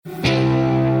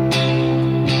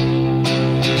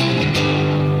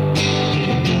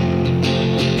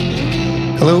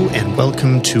Hello and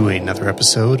welcome to another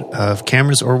episode of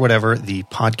Cameras or Whatever, the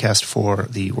podcast for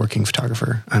the working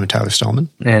photographer. I'm Tyler Stallman.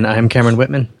 And I'm Cameron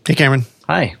Whitman. Hey, Cameron.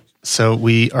 Hi. So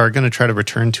we are going to try to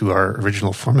return to our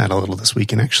original format a little this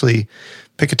week and actually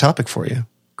pick a topic for you.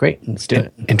 Great. Let's do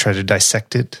it. And try to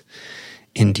dissect it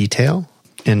in detail.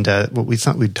 And what we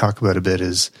thought we'd talk about a bit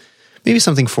is maybe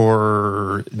something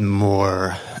for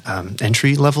more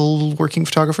entry-level working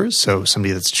photographers, so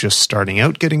somebody that's just starting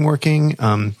out getting working.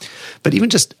 But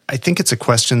even just, I think it's a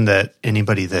question that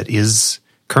anybody that is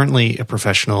currently a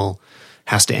professional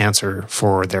has to answer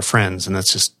for their friends, and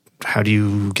that's just, how do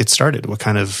you get started? What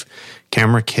kind of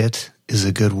camera kit is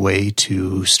a good way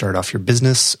to start off your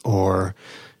business, or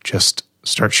just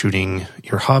start shooting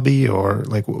your hobby, or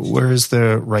like where is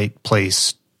the right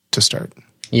place to start?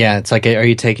 Yeah, it's like, are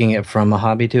you taking it from a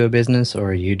hobby to a business, or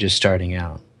are you just starting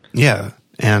out? Yeah,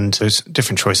 and there's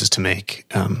different choices to make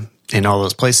in all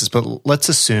those places. But let's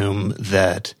assume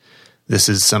that this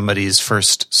is somebody's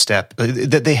first step,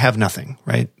 that they have nothing,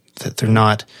 right? That they're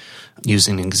not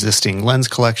using an existing lens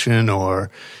collection or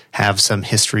have some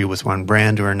history with one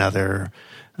brand or another.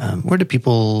 Where do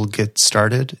people get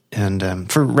started? And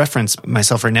for reference,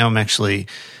 myself right now, I'm actually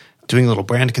doing a little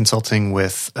brand consulting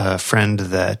with a friend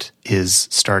that is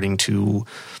starting to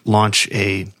launch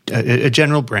a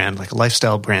general brand, like a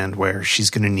lifestyle brand, where she's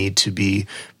going to need to be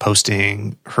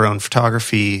posting her own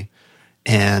photography.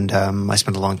 And I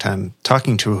spent a long time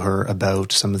talking to her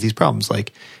about some of these problems,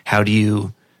 like how do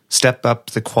you step up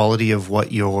the quality of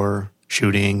what you're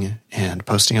shooting and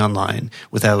posting online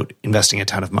without investing a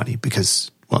ton of money?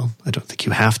 Because, well, I don't think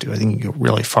you have to. I think you can go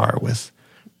really far with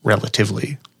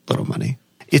relatively little money.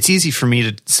 It's easy for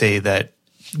me to say that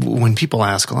when people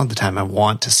ask, a lot of the time I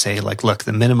want to say, like, look,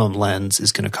 the minimum lens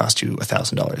is going to cost you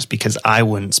 $1,000, because I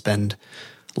wouldn't spend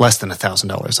less than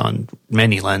 $1,000 on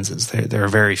many lenses. There are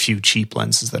very few cheap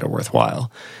lenses that are worthwhile.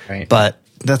 Right. But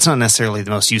that's not necessarily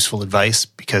the most useful advice,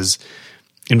 because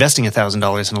investing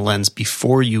 $1,000 in a lens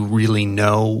before you really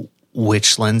know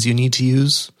which lens you need to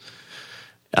use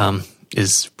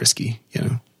is risky, you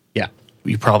know? Yeah.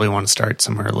 You probably want to start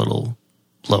somewhere a little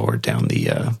lower down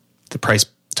the price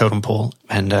totem pole,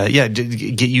 and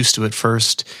get used to it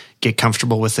first, get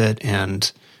comfortable with it,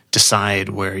 and decide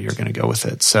where you're going to go with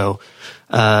it. So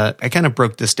I kind of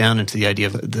broke this down into the idea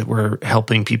that we're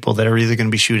helping people that are either going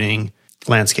to be shooting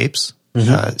landscapes,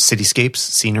 cityscapes,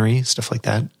 scenery, stuff like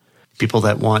that. People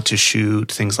that want to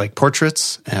shoot things like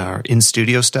portraits or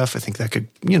in-studio stuff. I think that could,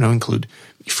 include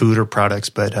food or products,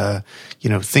 but,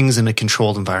 things in a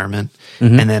controlled environment.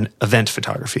 And then event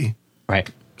photography. Right.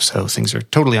 So things are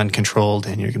totally uncontrolled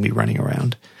and you're going to be running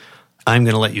around. I'm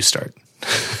going to let you start.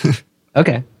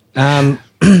 Okay.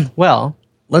 Well,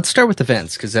 let's start with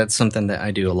events, because that's something that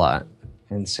I do a lot.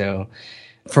 And so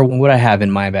for what I have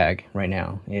in my bag right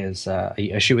now is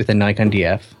I shoot with a Nikon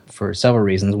DF for several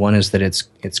reasons. One is that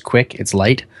it's quick, it's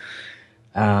light,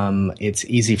 it's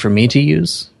easy for me to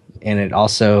use, and it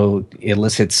also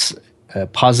elicits a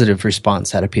positive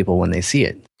response out of people when they see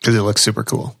it. Because it looks super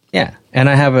cool. Yeah, and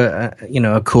I have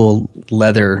a cool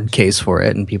leather case for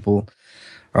it, and people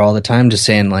are all the time just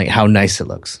saying, like, how nice it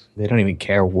looks. They don't even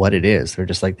care what it is. They're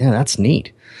just like, yeah, that's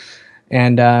neat.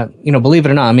 And, believe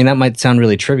it or not, I mean, that might sound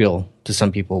really trivial to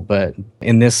some people, but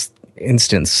in this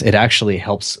instance, it actually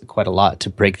helps quite a lot to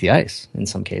break the ice in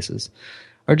some cases,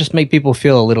 or just make people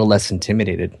feel a little less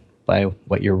intimidated by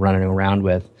what you're running around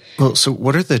with. Well, so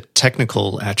what are the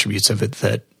technical attributes of it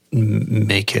that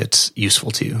make it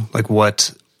useful to you? Like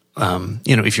what,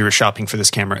 if you were shopping for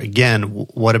this camera again,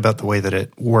 what about the way that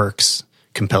it works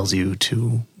compels you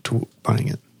to buying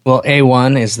it? Well,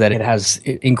 A1 is that it has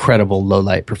incredible low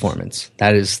light performance.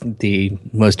 That is the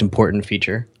most important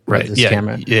feature of this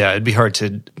camera. Yeah, it'd be hard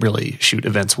to really shoot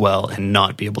events well and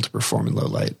not be able to perform in low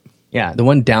light. Yeah, the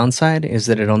one downside is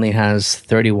that it only has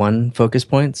 31 focus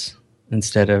points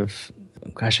instead of,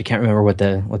 gosh, I can't remember what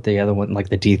the other one, like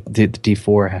the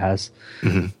D4 has,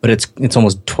 but it's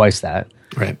almost twice that.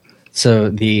 Right. So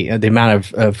the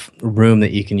amount of room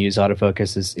that you can use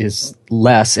autofocus is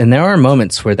less, and there are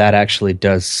moments where that actually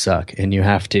does suck, and you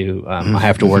have to I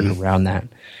have to work around that.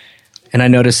 And I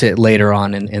notice it later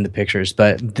on in the pictures,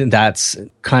 but that's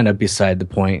kind of beside the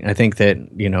point. I think that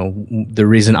the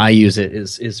reason I use it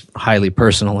is highly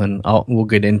personal, and we'll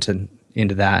get into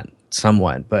that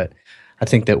somewhat. But I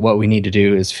think that what we need to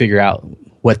do is figure out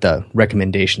what the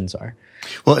recommendations are.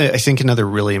 Well, I think another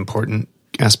really important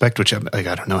aspect, which I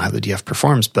don't know how the DF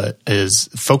performs, but is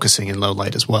focusing in low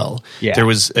light as well. Yeah. There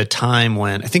was a time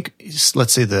when I think,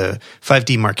 let's say the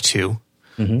 5D Mark II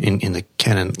in the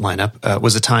Canon lineup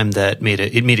was a time that made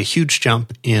a huge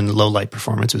jump in low light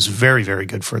performance. It was very, very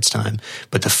good for its time,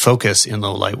 but the focus in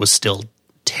low light was still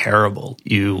terrible.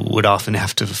 You would often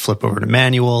have to flip over to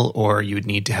manual, or you would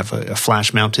need to have a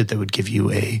flash mounted that would give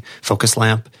you a focus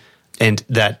lamp. And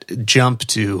that jump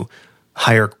to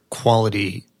higher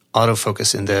quality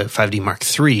autofocus in the 5D Mark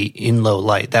III in low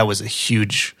light, that was a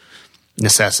huge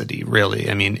necessity, really.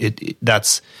 I mean,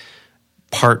 that's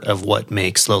part of what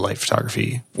makes low light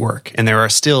photography work. And there are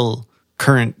still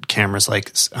current cameras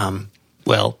like, I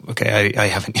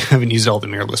haven't used all the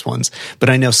mirrorless ones, but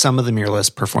I know some of the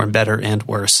mirrorless perform better and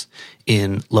worse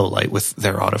in low light with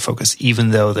their autofocus, even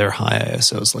though their high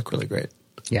ISOs look really great.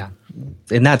 Yeah.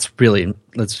 And that's really,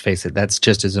 let's face it, that's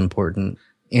just as important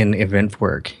in event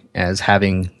work as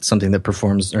having something that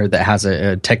performs or that has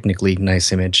a technically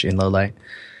nice image in low light.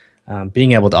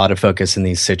 Being able to autofocus in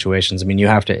these situations, I mean,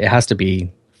 it has to be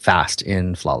fast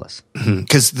in flawless.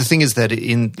 Because the thing is that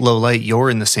in low light, you're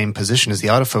in the same position as the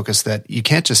autofocus, that you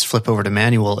can't just flip over to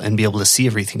manual and be able to see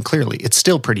everything clearly. It's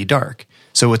still pretty dark.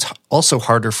 So it's also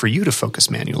harder for you to focus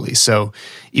manually. So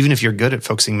even if you're good at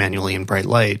focusing manually in bright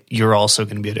light, you're also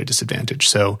going to be at a disadvantage.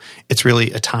 So it's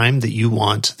really a time that you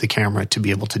want the camera to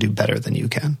be able to do better than you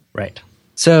can. Right.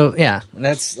 So yeah,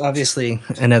 that's obviously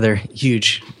another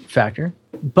huge factor.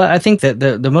 But I think that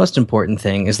the most important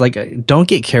thing is, like, don't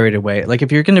get carried away. Like,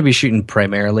 if you're going to be shooting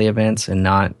primarily events and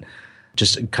not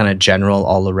just kind of general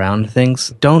all around things,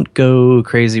 don't go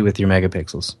crazy with your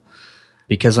megapixels.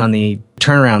 Because on the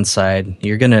turnaround side,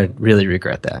 you're going to really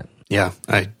regret that. Yeah,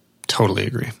 I totally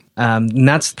agree. And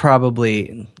that's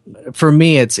probably, for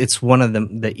me, it's one of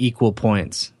the equal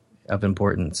points of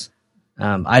importance.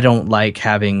 I don't like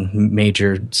having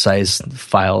major size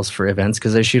files for events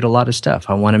because I shoot a lot of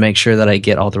stuff. I want to make sure that I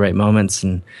get all the right moments,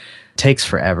 and it takes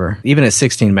forever. Even at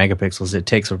 16 megapixels, it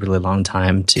takes a really long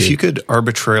time to... If you could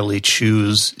arbitrarily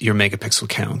choose your megapixel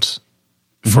count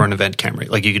for an event camera,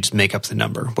 like you could just make up the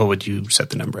number, what would you set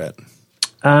the number at?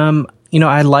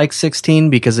 I like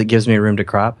 16 because it gives me room to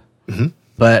crop. Mm-hmm.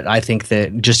 But I think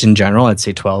that just in general, I'd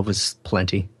say 12 is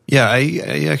plenty. Yeah,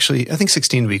 I think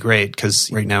 16 would be great because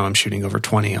right now I'm shooting over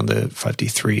 20 on the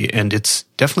 5D3, and it's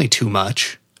definitely too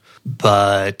much.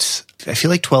 But I feel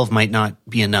like 12 might not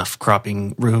be enough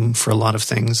cropping room for a lot of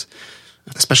things,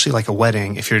 especially like a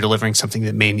wedding. If you're delivering something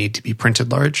that may need to be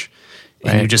printed large,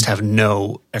 and you just have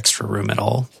no extra room at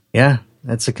all. Yeah,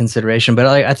 that's a consideration. But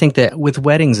I think that with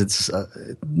weddings, it's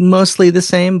mostly the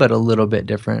same, but a little bit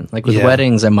different. Like with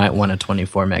weddings, I might want a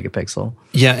 24 megapixel.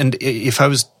 Yeah, and if I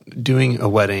was doing a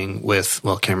wedding with,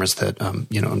 cameras that, I'm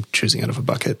choosing out of a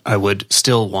bucket, I would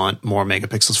still want more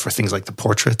megapixels for things like the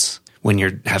portraits, when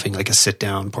you're having like a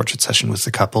sit-down portrait session with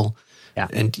the couple. Yeah.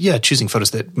 And choosing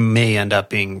photos that may end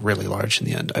up being really large in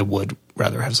the end. I would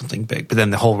rather have something big. But then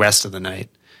the whole rest of the night,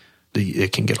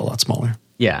 it can get a lot smaller.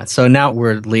 Yeah, so now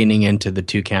we're leaning into the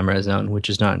 2-camera zone, which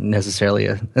is not necessarily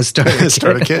a starter kit.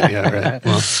 Starter kit, yeah,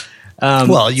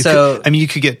 right. You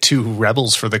could get 2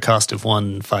 Rebels for the cost of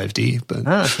one 5D. But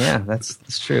yeah,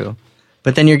 that's true.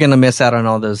 But then you're going to miss out on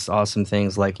all those awesome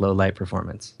things like low light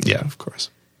performance. Yeah, of course.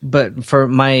 But for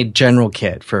my general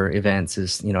kit for events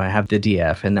is, I have the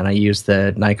DF, and then I use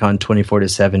the Nikon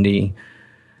 24-70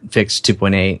 fixed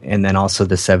 2.8, and then also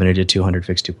the 70-200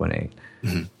 fixed 2.8.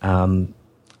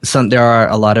 Mm-hmm. There are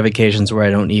a lot of occasions where I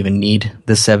don't even need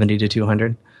the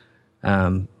 70-200,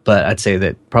 but I'd say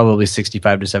that probably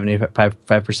 65 to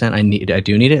 75% I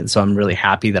do need it. So I'm really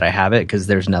happy that I have it because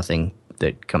there's nothing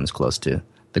that comes close to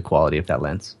the quality of that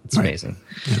lens. It's amazing.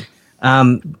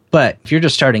 Yeah. But if you're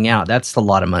just starting out, that's a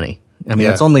lot of money. I mean,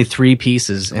 it's only 3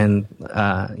 pieces, and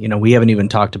we haven't even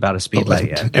talked about a speed light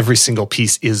yet. Every single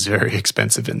piece is very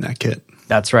expensive in that kit.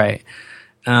 That's right.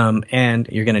 And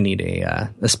you're going to need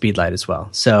a speed light as well.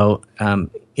 So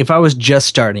if I was just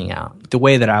starting out, the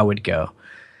way that I would go,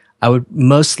 I would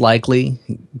most likely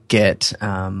get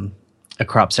a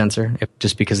crop sensor,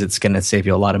 just because it's going to save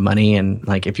you a lot of money. And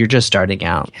like if you're just starting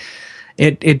out,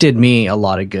 it did me a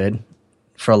lot of good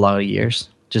for a lot of years.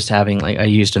 Just having I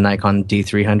used a Nikon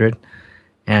D300,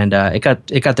 and it got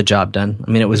the job done.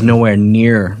 I mean, it was nowhere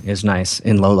near as nice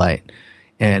in low light.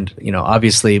 And,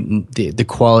 obviously the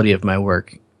quality of my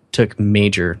work took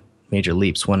major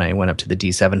leaps when I went up to the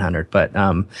D700. But,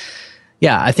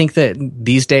 I think that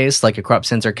these days, like a crop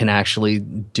sensor can actually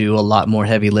do a lot more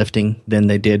heavy lifting than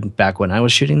they did back when I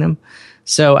was shooting them.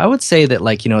 So I would say that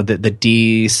the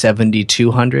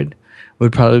D70-200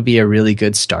 would probably be a really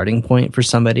good starting point for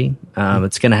somebody.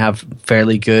 It's going to have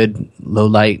fairly good low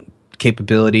light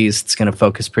capabilities. It's going to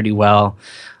focus pretty well.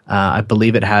 I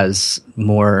believe it has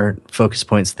more focus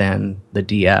points than the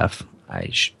DF.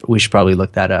 We should probably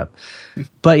look that up.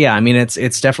 But yeah, I mean,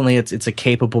 it's definitely it's a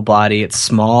capable body. It's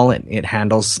small. It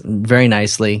handles very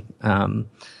nicely.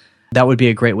 That would be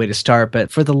a great way to start.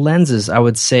 But for the lenses, I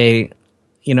would say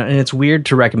and it's weird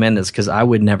to recommend this because I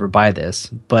would never buy this,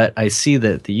 but I see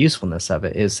that the usefulness of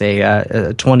it is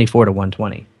a 24 to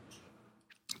 120.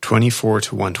 24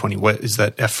 to 120. What is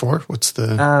that? F4? What's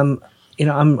the?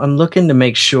 I'm looking to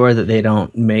make sure that they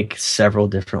don't make several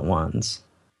different ones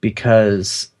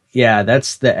because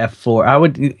that's the F4. I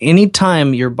would,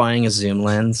 anytime you're buying a zoom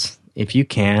lens, if you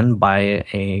can buy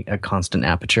a constant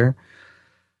aperture,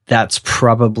 that's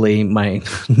probably my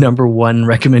number one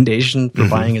recommendation for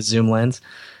buying a zoom lens.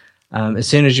 As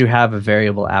soon as you have a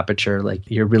variable aperture, like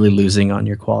you're really losing on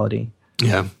your quality.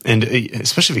 Yeah, and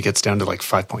especially if it gets down to like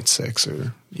 5.6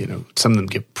 or, some of them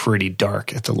get pretty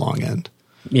dark at the long end.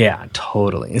 Yeah,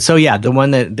 totally. So the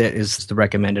one that is the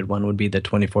recommended one would be the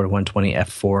 24 to 120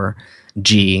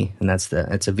 F4G, and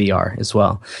it's a VR as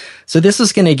well. So this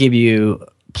is going to give you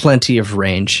plenty of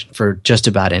range for just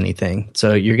about anything.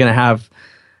 So you're going to have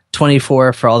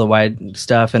 24 for all the wide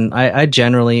stuff, and I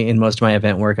generally, in most of my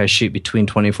event work, I shoot between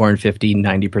 24 and 50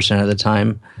 90% of the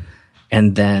time.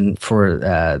 And then for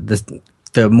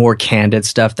the more candid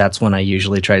stuff, that's when I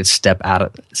usually try to step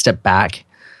back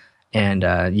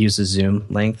and use the zoom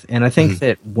length. And I think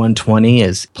that 120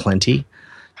 is plenty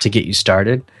to get you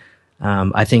started.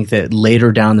 I think that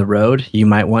later down the road, you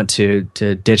might want to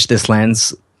ditch this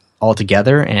lens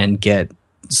altogether and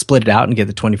split it out and get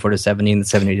the 24 to 70 and the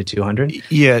 70 to 200.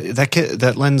 Yeah,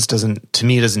 that lens doesn't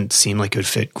seem like it would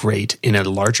fit great in a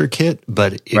larger kit,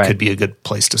 but it could be a good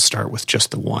place to start with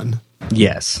just the one.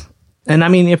 Yes. And I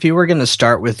mean, if you were going to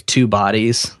start with two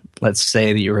bodies, let's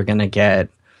say that you were going to get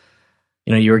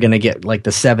like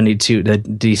the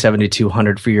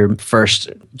D7200 for your first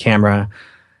camera,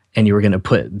 and you were going to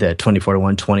put the 24 to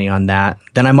 120 on that,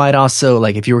 then I might also,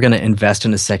 like, if you were going to invest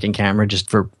in a second camera just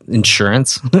for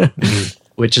insurance,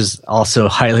 which is also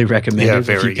highly recommended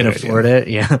if you can afford it.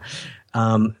 Yeah.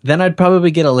 Then I'd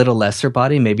probably get a little lesser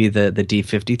body, maybe the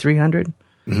D5300,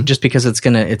 just because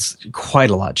it's quite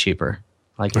a lot cheaper.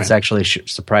 Like it's actually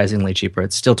surprisingly cheaper.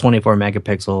 It's still 24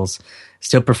 megapixels,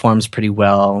 still performs pretty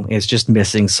well. It's just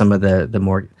missing some of the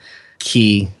more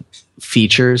key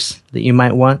features that you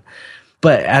might want.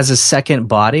 But as a second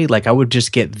body, like I would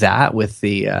just get that with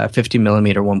the 50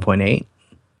 millimeter 1.8,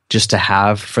 just to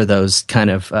have for those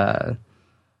kind of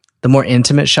the more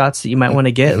intimate shots that you might want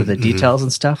to get with the details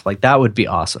and stuff. Like that would be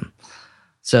awesome.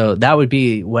 So that would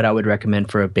be what I would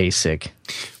recommend for a basic.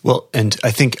 Well, and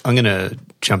I think I'm going to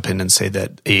jump in and say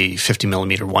that a 50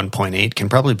 millimeter 1.8 can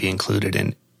probably be included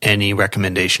in any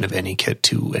recommendation of any kit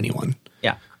to anyone.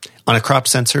 Yeah. On a crop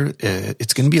sensor,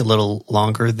 it's going to be a little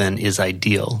longer than is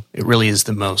ideal. It really is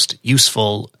the most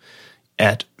useful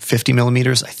at 50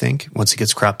 millimeters, I think. Once it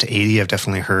gets cropped to 80, I've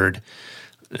definitely heard,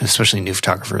 especially new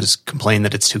photographers, complain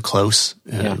that it's too close,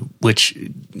 which,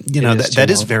 that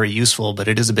is very useful, but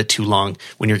it is a bit too long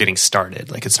when you're getting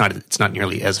started. Like it's not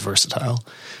nearly as versatile,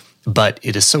 but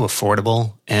it is so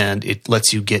affordable and it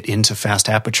lets you get into fast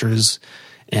apertures,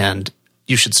 and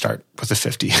you should start with a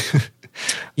 50.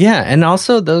 Yeah, and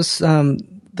also those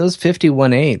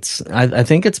 51.8s, I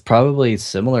think it's probably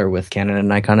similar with Canon and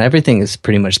Nikon. Everything is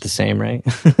pretty much the same, right?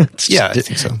 I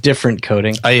think so. Different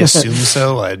coding. I assume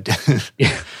so. I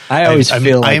always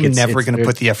feel like I'm never going to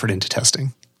put the effort into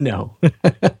testing. No.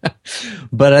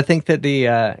 But I think that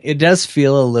it does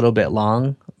feel a little bit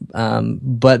long.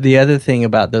 But the other thing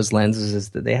about those lenses is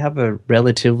that they have a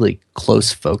relatively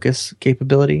close focus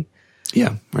capability.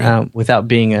 Yeah, right. Without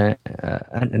being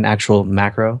an actual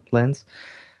macro lens.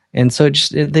 And so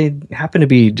they happen to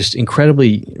be just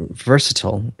incredibly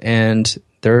versatile, and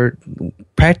they're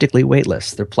practically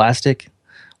weightless. They're plastic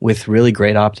with really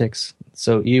great optics.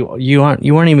 So you aren't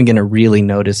even going to really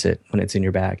notice it when it's in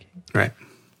your bag. Right.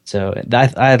 So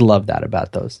I love that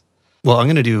about those. Well, I'm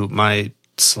going to do my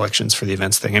selections for the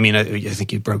events thing. I mean, I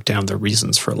think you broke down the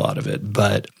reasons for a lot of it,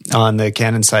 but on the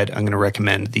Canon side, I'm going to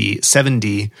recommend the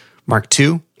 7D Mark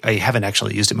II. I haven't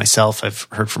actually used it myself. I've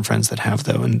heard from friends that have,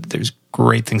 though, and there's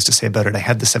great things to say about it. I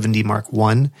had the 7D Mark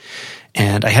I,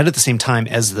 and I had it at the same time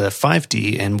as the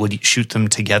 5D and would shoot them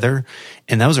together,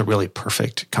 and that was a really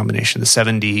perfect combination. The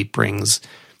 7D brings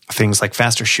things like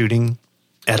faster shooting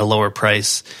at a lower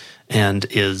price and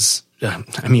is,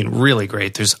 really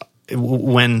great.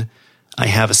 When I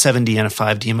have a 7D and a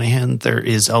 5D in my hand, there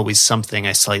is always something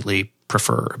I slightly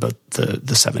prefer about the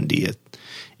 7D.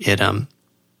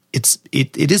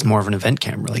 It is more of an event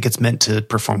camera. Like it's meant to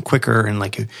perform quicker and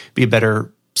like be a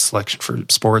better selection for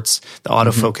sports. The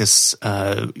autofocus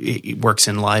it works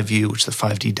in live view, which the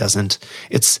 5D doesn't.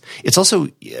 It's also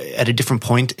at a different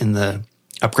point in the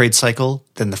upgrade cycle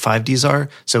than the 5Ds are.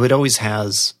 So it always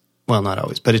has, well, not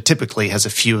always, but it typically has a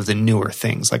few of the newer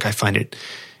things. Like I find it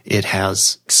It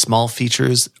has small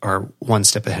features, are one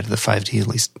step ahead of the 5D, at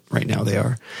least right now they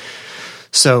are.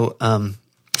 So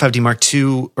 5D Mark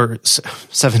II or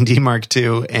 7D Mark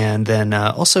II, and then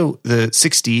also the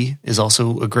 6D is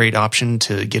also a great option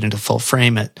to get into full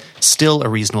frame at still a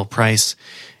reasonable price.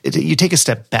 You take a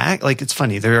step back, like it's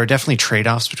funny, there are definitely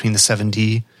trade-offs between the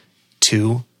 7D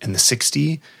II and the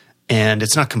 6D, and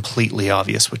it's not completely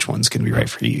obvious which one's going to be right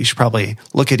for you. You should probably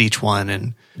look at each one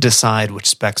and decide which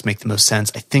specs make the most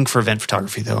sense. I think for event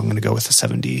photography, though, I'm going to go with the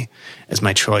 7D as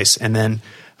my choice. And then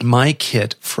my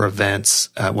kit for events,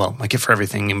 my kit for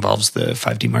everything involves the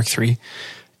 5D Mark III.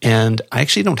 And I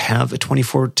actually don't have a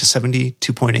 24 to 70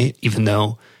 2.8, even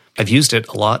though I've used it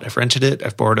a lot. I've rented it.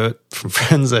 I've borrowed it from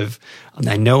friends.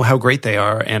 I know how great they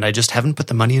are, and I just haven't put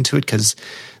the money into it because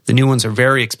the new ones are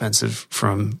very expensive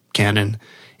from Canon.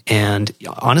 And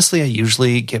honestly, I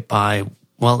usually get by.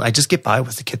 Well, I just get by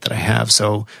with the kit that I have.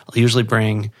 So I'll usually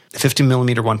bring a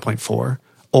 50mm 1.4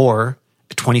 or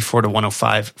a 24 to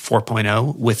 105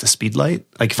 4.0 with a speed light.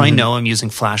 Like if I know I'm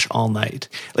using flash all night,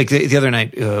 like the other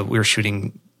night we were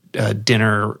shooting a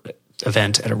dinner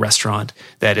event at a restaurant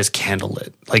that is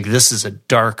candlelit. Like this is a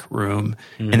dark room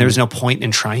and there's no point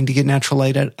in trying to get natural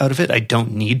light out of it. I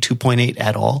don't need 2.8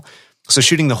 at all. So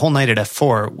shooting the whole night at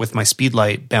f4 with my speed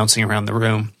light bouncing around the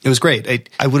room, it was great.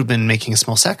 I would have been making a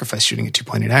small sacrifice shooting at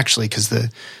 2.8 actually because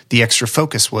the extra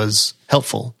focus was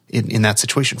helpful in that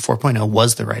situation. 4.0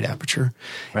 was the right aperture,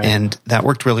 and that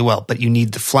worked really well. But you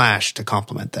need the flash to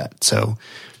complement that. So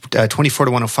 24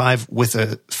 to 105 with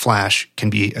a flash can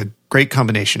be a great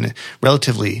combination.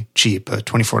 Relatively cheap.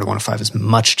 24 to 105 is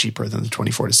much cheaper than the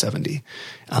 24 to 70.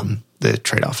 The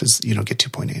trade-off is you don't get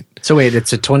 2.8. So wait,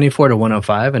 it's a 24 to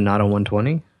 105 and not a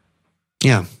 120?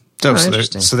 Yeah. So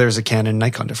there's a Canon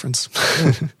Nikon difference.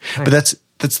 But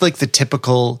that's like the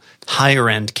typical higher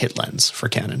end kit lens for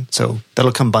Canon. So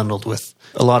that'll come bundled with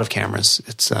a lot of cameras.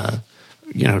 It's around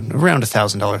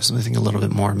 $1,000. I think a little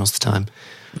bit more most of the time.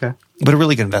 Okay. But a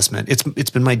really good investment. It's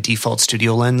been my default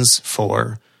studio lens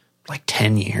for like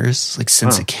 10 years, like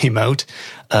since it came out,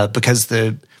 because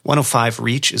the 105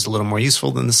 reach is a little more useful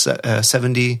than the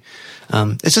 70.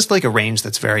 It's just like a range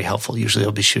that's very helpful. Usually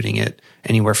I'll be shooting it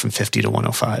anywhere from 50 to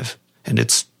 105. And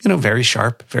it's, very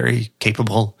sharp, very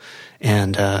capable.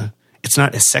 And it's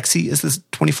not as sexy as the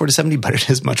 24 to 70, but it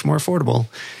is much more affordable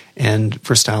and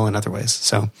versatile in other ways.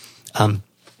 So,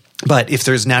 but if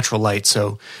there's natural light,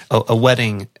 so a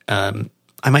wedding,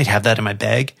 I might have that in my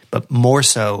bag, but more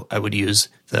so I would use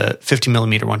the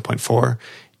 50mm 1.4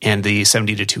 and the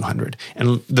 70 to 200.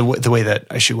 And the way that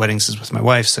I shoot weddings is with my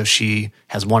wife, so she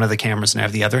has one of the cameras and I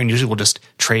have the other, and usually we'll just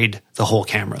trade the whole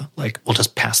camera. Like we'll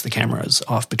just pass the cameras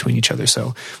off between each other.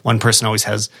 So one person always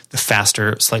has the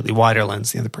faster, slightly wider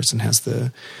lens, the other person has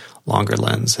the longer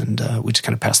lens, and we just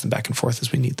kind of pass them back and forth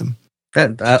as we need them.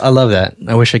 I love that.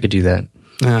 I wish I could do that.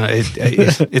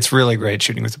 It's really great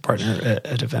shooting with a partner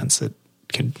at events. It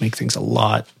can make things a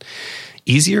lot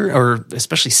easier, or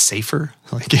especially safer.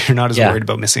 Like you're not as worried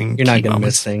about missing. You're not going to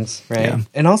miss things, right? Yeah.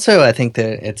 And also, I think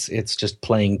that it's just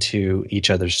playing to each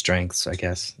other's strengths, I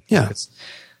guess. Yeah.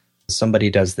 Somebody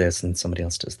does this and somebody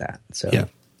else does that. So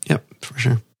yeah, for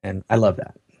sure. And I love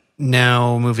that.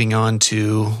 Now moving on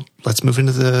to, let's move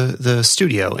into the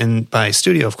studio. And by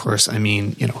studio, of course, I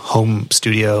mean, home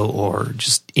studio or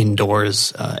just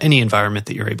indoors, any environment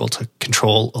that you're able to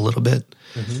control a little bit.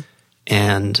 Mm-hmm.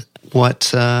 And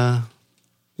what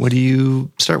do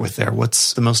you start with there?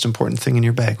 What's the most important thing in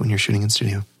your bag when you're shooting in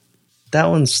studio?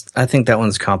 I think that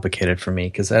one's complicated for me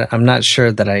because I'm not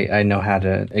sure that I know how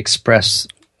to express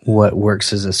what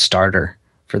works as a starter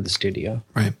for the studio.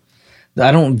 Right.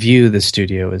 I don't view the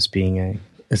studio as being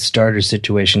a starter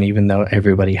situation, even though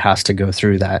everybody has to go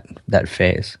through that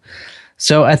phase.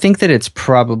 So I think that it's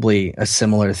probably a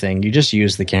similar thing. You just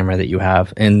use the camera that you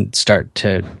have and start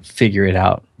to figure it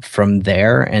out from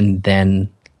there, and then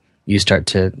you start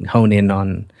to hone in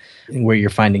on where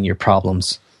you're finding your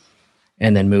problems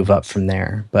and then move up from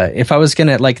there. But if I was going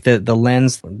to, like the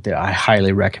lens that I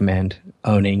highly recommend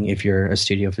owning if you're a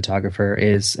studio photographer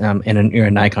is, and you're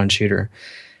a Nikon shooter,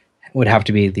 would have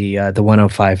to be the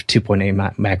 105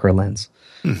 2.8 macro lens.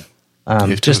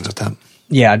 You've just that.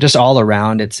 Yeah, just all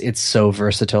around, it's so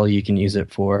versatile. You can use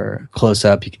it for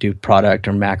close-up. You can do product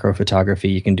or macro photography.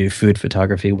 You can do food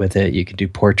photography with it. You can do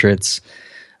portraits.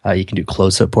 You can do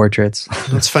close-up portraits.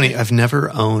 It's funny. I've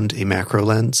never owned a macro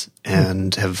lens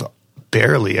and have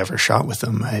barely ever shot with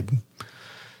them. I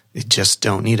just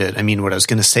don't need it. I mean, what I was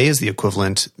going to say is the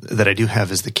equivalent that I do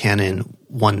have is the Canon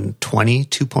 120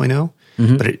 2.0,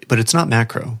 but it's not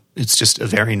macro. It's just a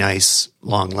very nice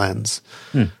long lens.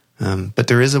 But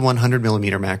there is a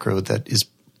 100mm macro that is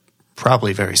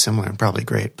probably very similar and probably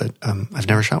great, but I've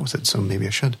never shot with it, so maybe I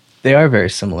should. They are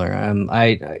very similar.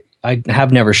 I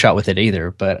have never shot with it either,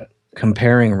 but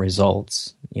comparing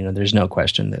results, there's no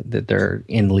question that they're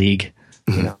in league.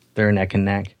 They're neck and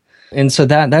neck. And so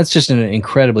that's just an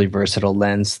incredibly versatile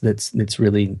lens that's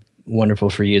really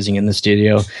wonderful for using in the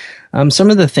studio.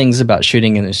 Some of the things about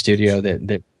shooting in the studio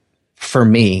that for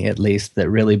me at least, that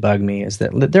really bug me is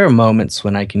that there are moments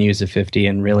when I can use a 50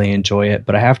 and really enjoy it,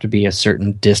 but I have to be a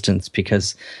certain distance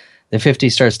because the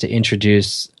 50 starts to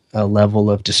introduce a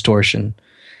level of distortion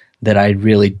that I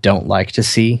really don't like to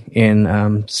see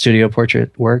in studio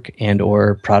portrait work and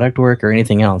or product work or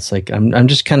anything else. Like I'm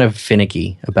just kind of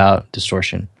finicky about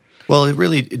distortion. Well, it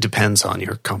really depends on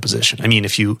your composition. I mean,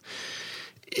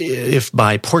 if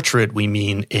by portrait we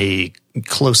mean a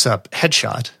close-up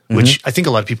headshot, which I think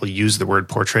a lot of people use the word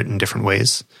portrait in different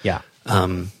ways. Yeah.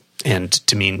 And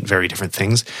to mean very different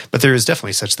things. But there is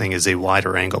definitely such thing as a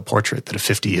wider angle portrait that a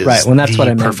 50 is right. Well, that's what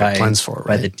I meant perfect lens for, right?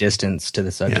 By the distance to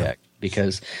the subject. Yeah.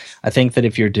 Because I think that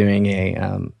if you're doing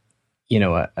a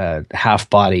half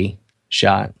body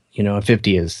shot, a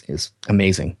 50 is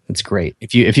amazing. It's great.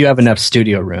 If you have enough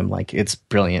studio room, like it's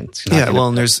brilliant.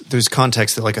 And there's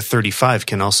context that like a 35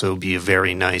 can also be a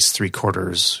very nice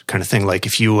 3/4 kind of thing. Like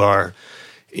if you are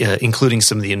including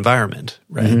some of the environment,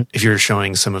 right? Mm-hmm. If you're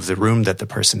showing some of the room that the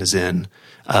person is in,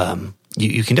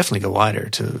 you can definitely go wider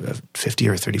to a 50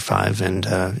 or 35, and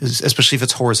especially if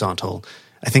it's horizontal.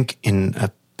 I think in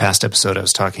a past episode I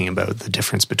was talking about the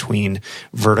difference between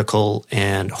vertical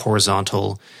and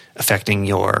horizontal affecting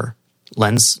your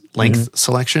lens length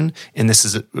selection, and this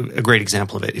is a great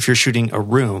example of it. If you're shooting a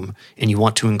room and you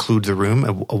want to include the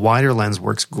room, a wider lens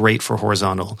works great for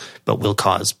horizontal, but will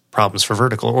cause problems for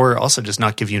vertical, or also just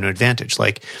not give you an advantage.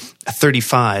 Like a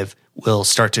 35 will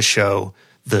start to show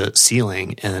the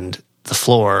ceiling and the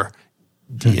floor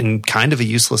in kind of a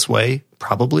useless way,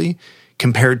 probably,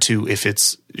 compared to if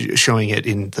it's showing it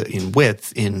in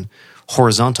width, in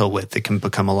horizontal width, it can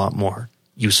become a lot more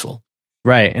useful.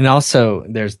 Right. And also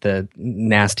there's the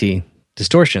nasty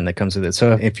distortion that comes with it.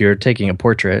 So if you're taking a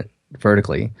portrait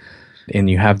vertically and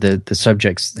you have the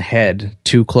subject's head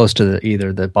too close to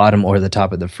either the bottom or the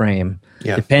top of the frame,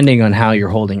 depending on how you're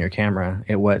holding your camera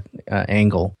at what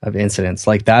angle of incidence,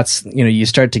 like that's, you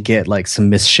start to get like some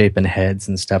misshapen heads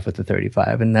and stuff with the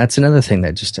 35. And that's another thing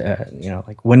that just,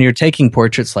 like when you're taking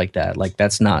portraits like that, like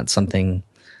that's not something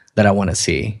that I want to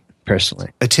see. Personally,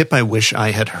 a tip I wish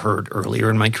I had heard earlier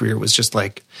in my career was just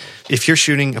like, if you're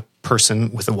shooting a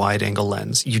person with a wide angle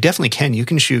lens, you definitely can. You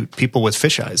can shoot people with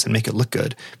fisheyes and make it look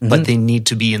good, but they need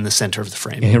to be in the center of the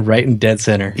frame. Right in dead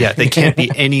center. Yeah, they can't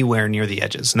be anywhere near the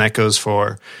edges. And that goes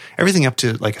for everything up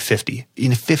to like a 50.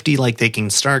 In a 50, like they can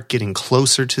start getting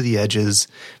closer to the edges,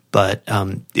 but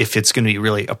if it's going to be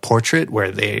really a portrait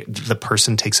where the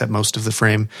person takes up most of the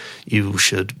frame, you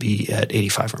should be at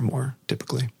 85 or more,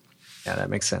 typically. Yeah,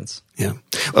 that makes sense. Yeah.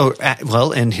 Oh,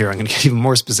 well, and here I'm going to get even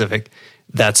more specific.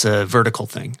 That's a vertical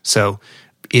thing. So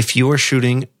if you are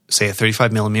shooting, say, a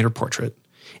 35 millimeter portrait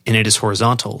and it is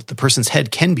horizontal, the person's head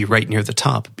can be right near the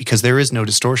top because there is no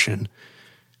distortion.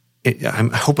 I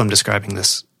hope I'm describing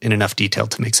this in enough detail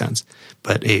to make sense.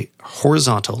 But a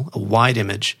horizontal, a wide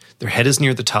image, their head is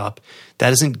near the top.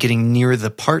 That isn't getting near the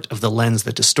part of the lens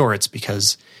that distorts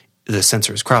because the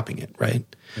sensor is cropping it, right?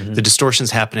 Mm-hmm. The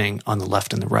distortion's happening on the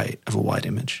left and the right of a wide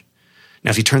image.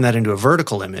 Now, if you turn that into a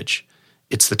vertical image,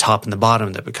 it's the top and the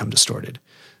bottom that become distorted.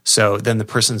 So then the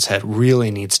person's head really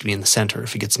needs to be in the center.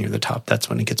 If it gets near the top, that's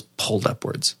when it gets pulled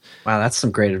upwards. Wow, that's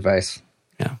some great advice.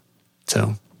 Yeah.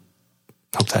 So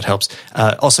hope that helps.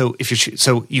 Also, if you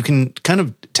so you can kind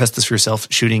of test this for yourself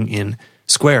shooting in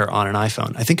square on an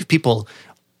iPhone. I think if people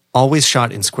always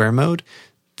shot in square mode,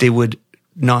 they would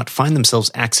not find themselves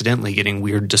accidentally getting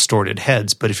weird distorted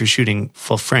heads. But if you're shooting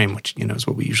full frame, which is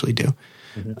what we usually do,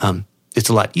 it's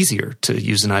a lot easier to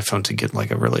use an iPhone to get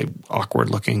like a really awkward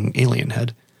looking alien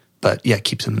head. But yeah, it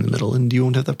keeps them in the middle and you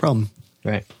won't have that problem.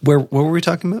 Right. What were we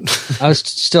talking about? I was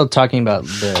still talking about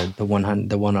the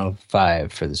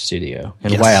 105 for the studio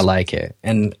and why I like it.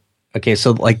 And okay,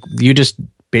 so like you just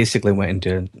basically went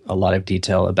into a lot of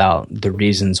detail about the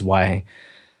reasons why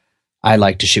I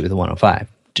like to shoot with the 105.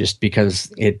 Just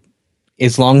because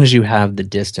as long as you have the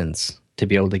distance to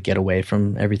be able to get away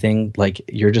from everything, like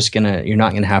you're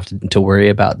not gonna have to worry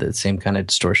about the same kind of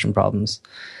distortion problems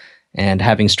and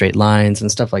having straight lines and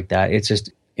stuff like that.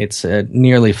 It's a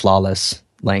nearly flawless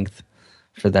length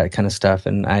for that kind of stuff,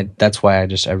 and that's why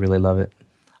I really love it.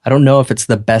 I don't know if it's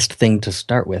the best thing to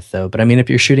start with though, but I mean, if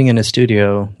you're shooting in a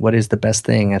studio, what is the best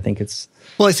thing? I think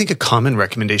a common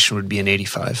recommendation would be an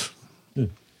 85.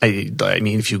 I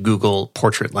mean, if you Google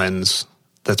portrait lens,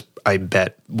 that's I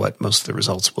bet what most of the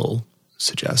results will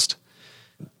suggest.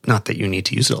 Not that you need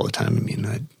to use it all the time. I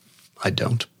mean, I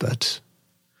don't, but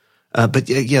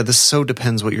yeah, this so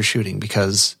depends what you're shooting,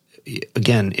 because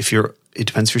again, it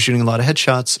depends if you're shooting a lot of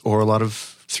headshots or a lot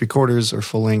of 3/4 or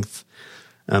full length.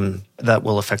 That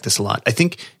will affect this a lot. I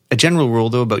think a general rule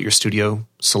though about your studio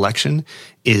selection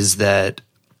is that,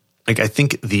 like, I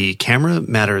think the camera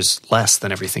matters less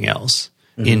than everything else.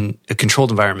 Mm-hmm. In a controlled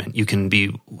environment, you can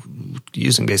be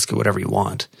using basically whatever you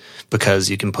want, because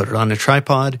you can put it on a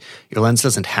tripod. Your lens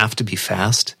doesn't have to be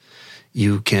fast.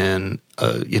 You can,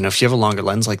 if you have a longer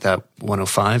lens like that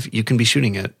 105, you can be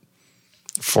shooting at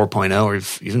 4.0 or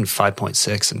even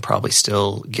 5.6 and probably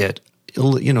still get, a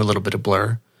little bit of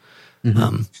blur.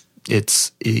 Mm-hmm.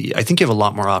 I think you have a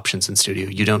lot more options in studio.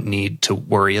 You don't need to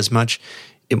worry as much.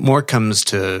 It more comes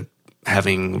to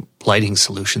having lighting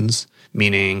solutions,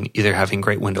 meaning either having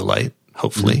great window light,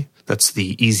 hopefully. Mm-hmm. That's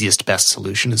the easiest, best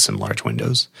solution, is some large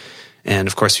windows. And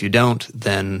of course, if you don't,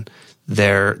 then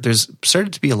there's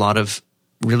started to be a lot of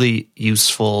really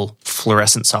useful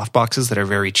fluorescent softboxes that are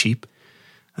very cheap.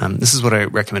 This is what I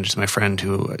recommended to my friend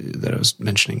that I was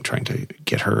mentioning, trying to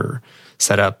get her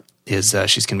set up, is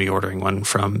she's going to be ordering one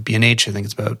from B&H. I think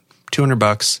it's about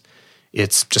 $200.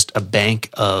 It's just a bank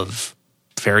of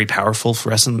very powerful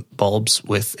fluorescent bulbs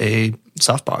with a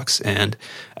softbox. And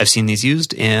I've seen these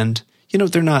used, and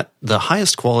they're not the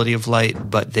highest quality of light,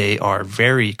 but they are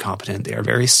very competent. They are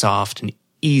very soft and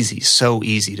easy, so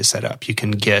easy to set up. You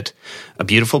can get a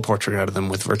beautiful portrait out of them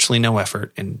with virtually no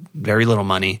effort and very little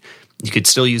money. You could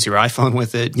still use your iPhone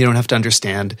with it. You don't have to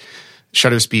understand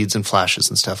shutter speeds and flashes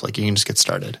and stuff. Like, you can just get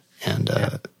started. And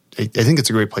I think it's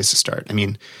a great place to start. I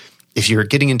mean, if you're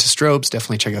getting into strobes,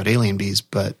 definitely check out Alien Bees,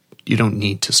 but you don't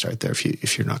need to start there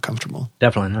if you're not comfortable.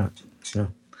 Definitely not. No.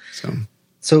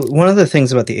 So one of the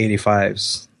things about the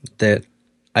 85s that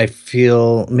I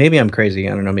feel, maybe I'm crazy,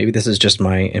 I don't know, maybe this is just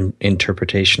my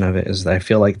interpretation of it, is that I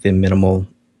feel like the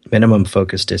minimum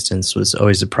focus distance was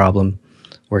always a problem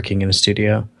working in a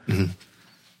studio.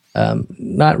 Mm-hmm.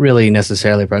 Not really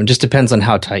necessarily a problem. Just depends on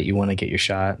how tight you want to get your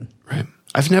shot. Right.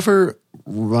 I've never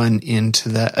run into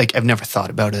that. Like, I've never thought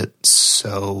about it.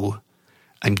 So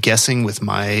I'm guessing with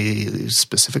my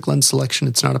specific lens selection,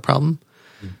 it's not a problem.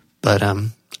 Mm-hmm. But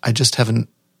I just haven't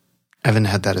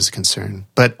had that as a concern.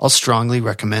 But I'll strongly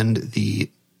recommend the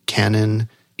Canon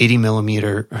 85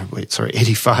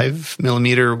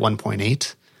 millimeter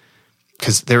 1.8.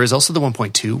 Because there is also the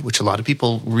 1.2, which a lot of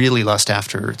people really lust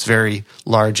after. It's very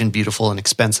large and beautiful and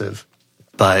expensive,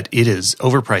 but it is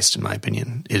overpriced in my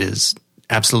opinion. It is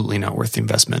absolutely not worth the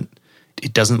investment.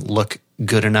 It doesn't look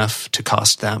good enough to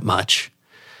cost that much.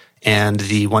 And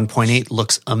the 1.8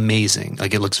 looks amazing.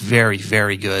 Like, it looks very,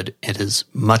 very good. It is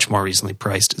much more reasonably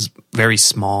priced. It's very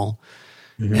small.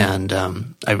 Mm-hmm. And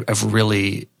I've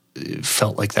really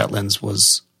felt like that lens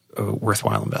was a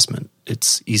worthwhile investment.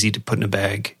 It's easy to put in a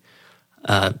bag.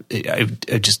 I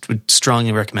just would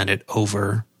strongly recommend it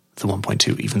over the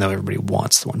 1.2, even though everybody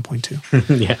wants the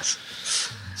 1.2. Yes.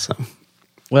 So,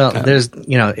 well, there's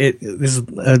this is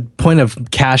a point of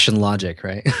cash and logic,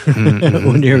 right? Mm-hmm.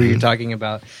 When you're talking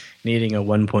about needing a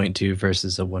 1.2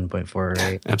 versus a 1.4,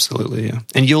 right? Absolutely, yeah.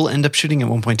 And you'll end up shooting at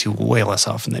 1.2 way less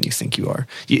often than you think you are.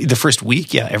 The first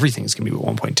week, yeah, everything's going to be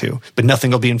at 1.2, but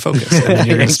nothing will be in focus. And then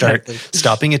you're going to start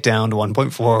stopping it down to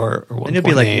 1.4 or 1.8. And you'll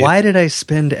be like, why did I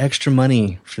spend extra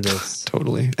money for this?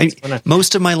 Totally.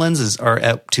 Most of my lenses are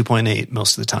at 2.8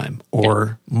 most of the time,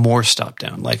 or more stop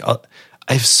down. Like,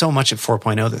 I have so much at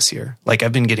 4.0 this year. Like,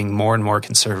 I've been getting more and more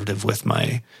conservative with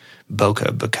my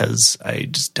bokeh because I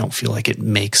just don't feel like it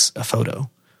makes a photo.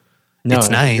 No, it's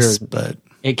nice, but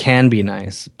it can be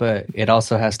nice, but it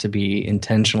also has to be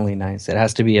intentionally nice. It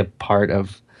has to be a part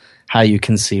of how you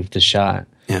conceive the shot.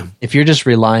 Yeah. If you're just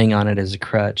relying on it as a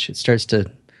crutch, it starts to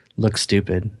look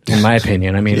stupid, in my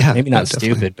opinion. I mean, maybe not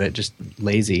stupid, but just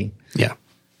lazy. Yeah.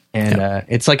 And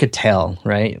it's like a tell,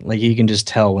 right? Like, you can just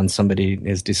tell when somebody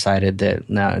has decided that,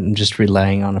 now I'm just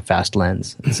relying on a fast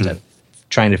lens instead of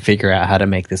trying to figure out how to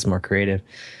make this more creative.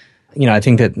 I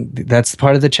think that's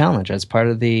part of the challenge. That's part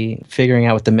of the figuring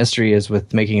out what the mystery is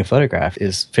with making a photograph,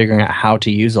 is figuring out how to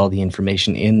use all the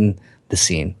information in the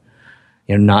scene,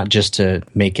 not just to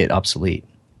make it obsolete.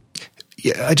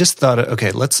 Yeah, I just thought,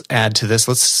 okay, let's add to this.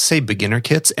 Let's say beginner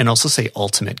kits and also say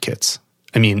ultimate kits.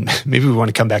 I mean, maybe we want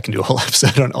to come back and do a whole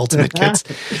episode on ultimate kits,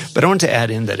 but I want to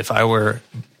add in that if I were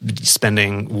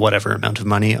spending whatever amount of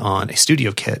money on a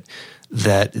studio kit,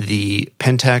 that the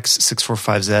Pentax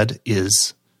 645Z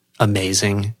is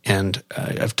amazing. And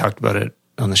I've talked about it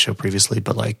on the show previously,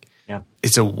 but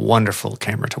it's a wonderful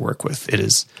camera to work with. It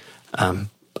is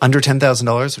under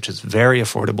 $10,000, which is very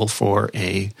affordable for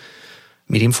a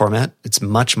medium format. It's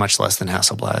much, much less than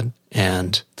Hasselblad,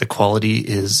 and the quality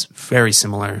is very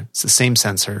similar. It's the same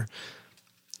sensor.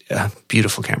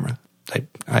 Beautiful camera.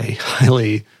 I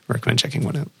highly recommend checking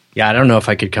one out. Yeah, I don't know if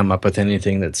I could come up with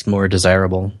anything that's more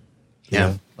desirable.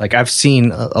 Yeah. Like I've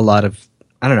seen a lot of,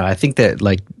 I don't know, I think that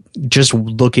like just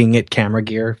looking at camera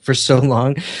gear for so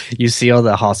long, you see all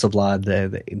the Hasselblad,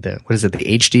 the what is it, the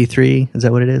HD3? Is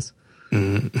that what it is?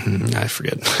 Mm-hmm. I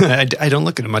forget. I don't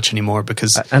look at it much anymore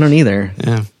because I don't either.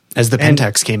 Yeah. As the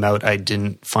Pentax came out, I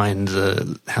didn't find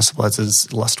the Hasselblads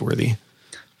as lustworthy.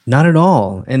 Not at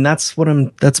all. And that's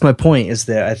my point, is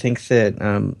that I think that,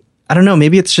 I don't know,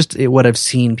 maybe it's just what I've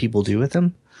seen people do with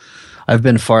them. I've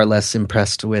been far less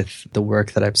impressed with the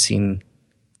work that I've seen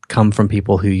come from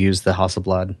people who use the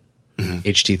Hasselblad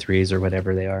HD3s or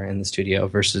whatever they are in the studio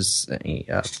versus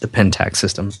the Pentax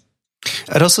system.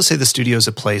 I'd also say the studio is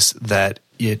a place that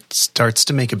it starts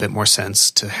to make a bit more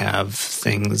sense to have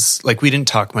things like, we didn't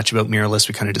talk much about mirrorless.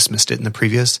 We kind of dismissed it in the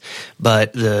previous,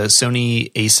 but the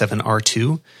Sony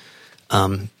A7R2,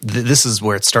 this is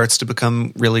where it starts to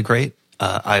become really great.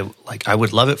 I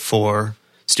would love it for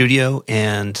studio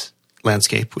and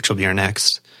landscape, which will be our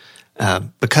next,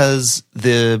 because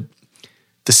the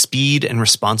speed and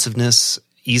responsiveness,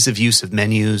 ease of use of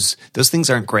menus, those things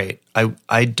aren't great.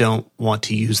 I don't want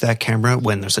to use that camera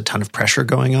when there's a ton of pressure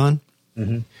going on.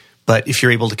 Mm-hmm. But if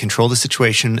you're able to control the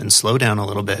situation and slow down a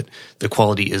little bit, the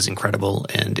quality is incredible,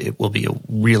 and it will be a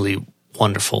really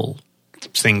wonderful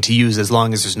thing to use as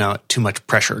long as there's not too much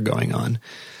pressure going on.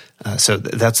 So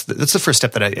that's the first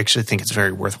step that I actually think it's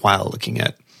very worthwhile looking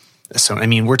at. So, I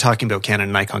mean, we're talking about Canon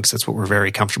and Nikon because that's what we're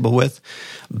very comfortable with.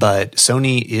 But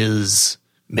Sony is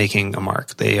making a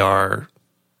mark. They are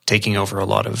taking over a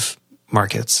lot of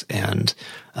markets, and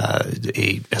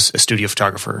a studio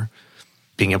photographer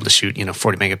being able to shoot,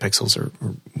 40 megapixels or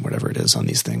whatever it is on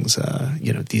these things,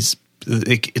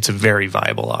 it's a very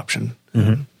viable option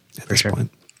at this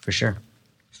point. For sure.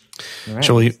 All right.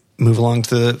 Shall we move along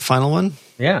to the final one?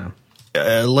 Yeah.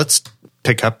 Let's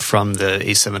pick up from the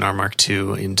A7R Mark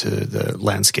II into the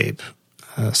landscape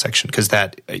section, because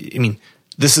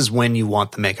this is when you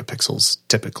want the megapixels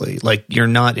typically. Like, you're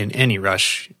not in any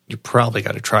rush. You probably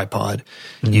got a tripod.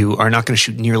 Mm-hmm. You are not going to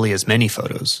shoot nearly as many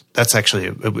photos. That's actually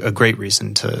a great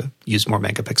reason to use more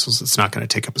megapixels. It's not going to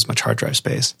take up as much hard drive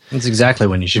space. That's exactly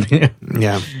when you should be.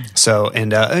 Yeah. So,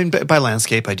 and by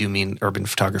landscape, I do mean urban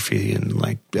photography and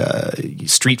like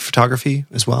street photography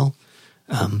as well.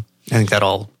 I think that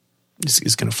all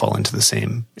is going to fall into the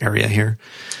same area here.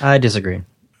 I disagree.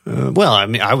 Well, I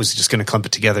mean, I was just going to clump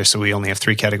it together so we only have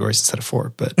 3 categories instead of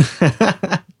 4. But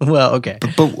well, okay.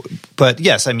 But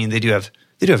yes, I mean, they do have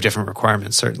different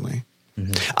requirements, certainly.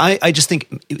 Mm-hmm. I just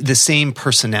think the same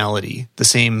personality,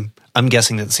 I'm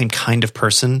guessing that the same kind of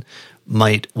person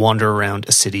might wander around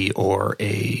a city or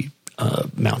a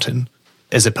mountain,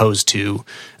 as opposed to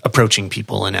approaching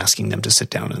people and asking them to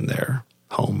sit down in their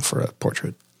home for a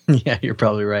portrait. Yeah, you're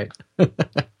probably right.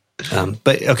 But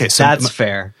okay, so that's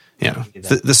fair. Yeah.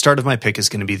 The start of my pick is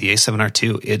going to be the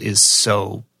A7R2. It is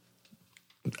so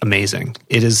amazing.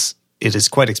 It is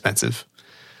quite expensive.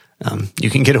 You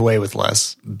can get away with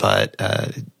less, but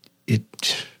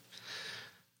it's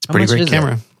a pretty great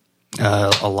camera.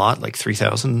 A lot, like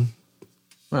 3,000.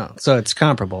 Well, so it's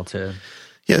comparable to...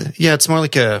 Yeah, it's more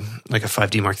like a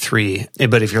 5D Mark III.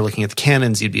 But if you're looking at the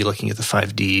Canons, you'd be looking at the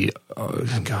 5D,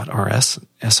 RS,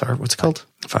 SR, what's it called?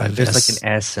 5S. There's like an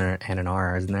S and an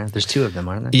R, isn't there? There's 2 of them,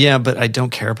 aren't there? Yeah, but I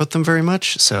don't care about them very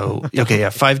much. So, okay, yeah,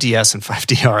 5DS and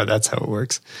 5DR, that's how it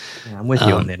works. Yeah, I'm with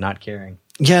you on the not caring.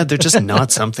 Yeah, they're just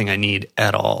not something I need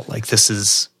at all. Like, this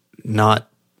is not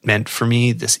meant for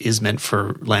me. This is meant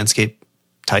for landscape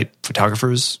type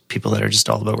photographers, people that are just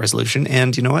all about resolution.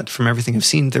 And you know what? From everything I've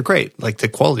seen, they're great. Like, the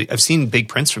quality, I've seen big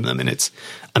prints from them, and it's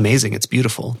amazing. It's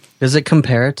beautiful. Does it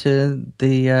compare to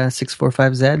the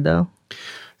 645Z though?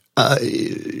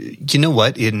 You know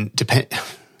what?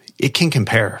 It can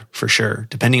compare for sure,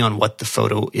 depending on what the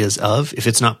photo is of. If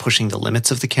it's not pushing the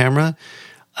limits of the camera,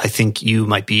 I think you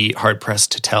might be hard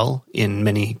pressed to tell in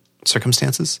many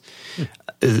circumstances.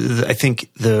 I think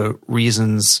the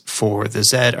reasons for the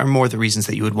Z are more the reasons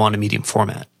that you would want a medium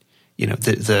format.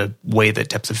 The way that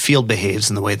depth of field behaves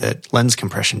and the way that lens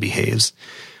compression behaves.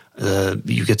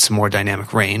 You get some more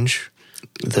dynamic range.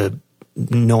 The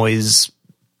noise,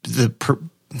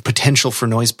 potential for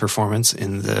noise performance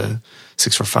in the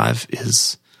 645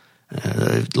 is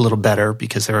a little better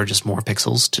because there are just more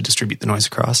pixels to distribute the noise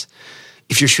across.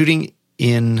 If you're shooting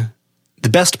in the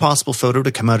best possible photo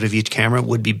to come out of each camera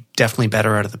would be definitely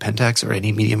better out of the Pentax or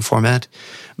any medium format,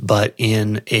 but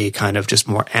in a kind of just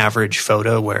more average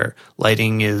photo where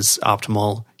lighting is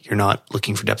optimal, you're not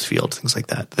looking for depth of field, things like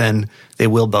that, then they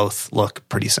will both look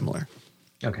pretty similar.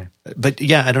 Okay. But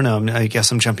yeah, I don't know. I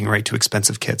guess I'm jumping right to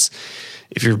expensive kits.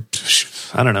 If you're,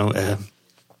 I don't know,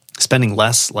 spending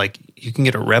less, like you can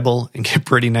get a Rebel and get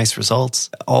pretty nice results.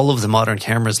 All of the modern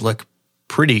cameras look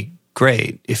pretty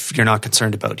great if you're not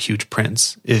concerned about huge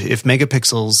prints. If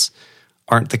megapixels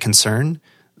aren't the concern,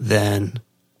 then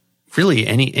really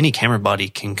any camera body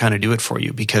can kind of do it for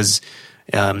you, because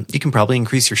you can probably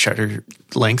increase your shutter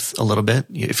length a little bit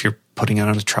if you're putting it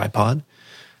on a tripod.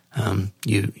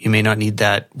 You may not need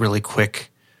that really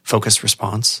quick focus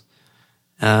response.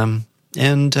 Yeah,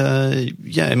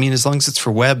 I mean, as long as it's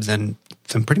for web, then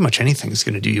pretty much anything is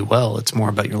going to do you well. It's more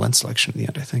about your lens selection in the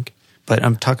end, I think. But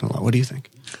I'm talking a lot. What do you think?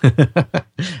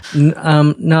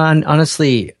 No,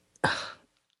 honestly,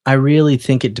 I really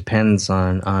think it depends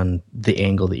on the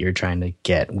angle that you're trying to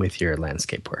get with your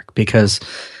landscape work. Because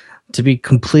to be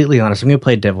completely honest, I'm going to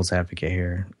play devil's advocate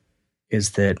here.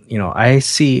 Is that, I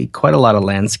see quite a lot of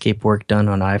landscape work done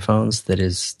on iPhones that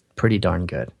is pretty darn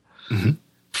good. Mm-hmm.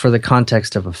 For the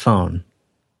context of a phone,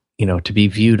 to be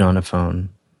viewed on a phone,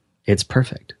 it's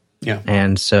perfect. Yeah.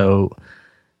 And so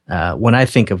when I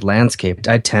think of landscape,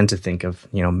 I tend to think of,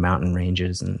 mountain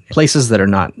ranges and places that are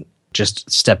not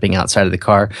just stepping outside of the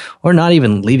car or not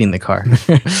even leaving the car.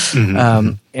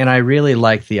 Mm-hmm. And I really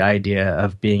like the idea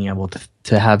of being able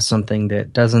to have something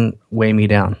that doesn't weigh me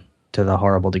down to the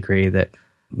horrible degree that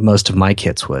most of my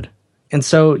kits would. And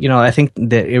so, I think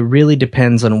that it really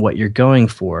depends on what you're going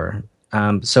for.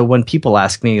 So when people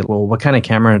ask me, well, what kind of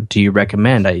camera do you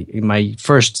recommend? My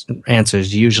first answer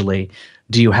is usually,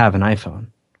 do you have an iPhone?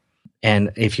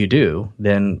 And if you do,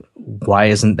 then why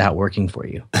isn't that working for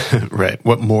you? Right.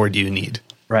 What more do you need?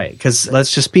 Right. Because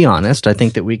let's just be honest. I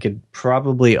think that we could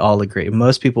probably all agree.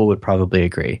 Most people would probably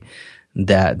agree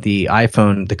that the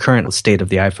current state of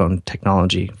the iPhone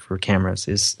technology for cameras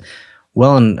is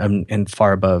well and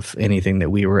far above anything that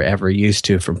we were ever used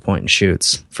to from point and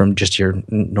shoots, from just your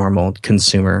normal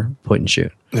consumer point and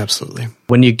shoot. Absolutely.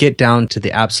 When you get down to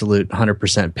the absolute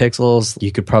 100% pixels,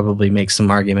 you could probably make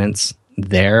some arguments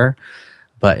there.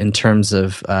 But in terms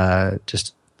of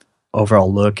just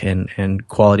overall look and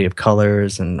quality of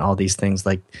colors and all these things,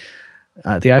 like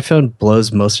the iPhone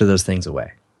blows most of those things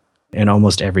away in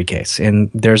almost every case. And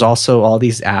there's also all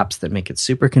these apps that make it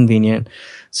super convenient.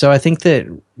 So I think that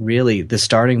really the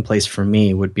starting place for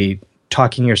me would be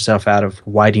talking yourself out of,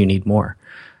 why do you need more?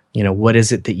 What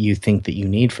is it that you think that you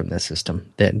need from this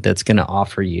system that's going to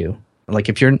offer you? Like,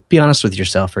 if be honest with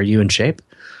yourself, are you in shape?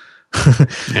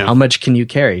 Yeah. How much can you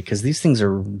carry? Because these things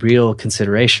are real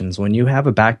considerations. When you have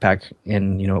a backpack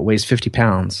and, it weighs 50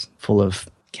 pounds full of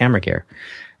camera gear,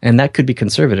 and that could be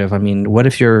conservative. I mean, what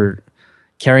if you're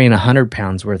carrying 100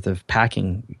 pounds worth of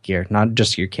packing gear, not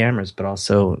just your cameras, but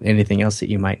also anything else that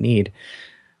you might need?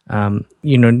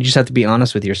 You just have to be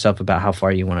honest with yourself about how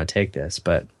far you want to take this.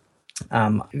 But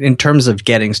in terms of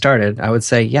getting started, I would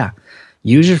say, yeah,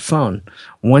 use your phone.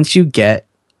 Once you get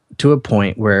to a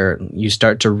point where you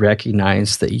start to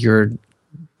recognize that you're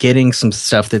getting some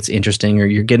stuff that's interesting, or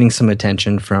you're getting some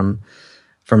attention from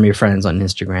your friends on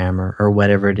Instagram or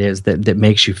whatever it is that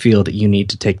makes you feel that you need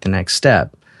to take the next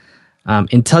step.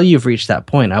 Until you've reached that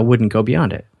point, I wouldn't go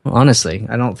beyond it. Honestly,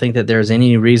 I don't think that there's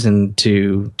any reason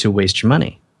to waste your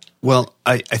money. Well,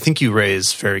 I think you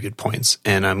raise very good points,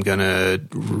 and I'm going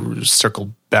to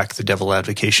circle back the devil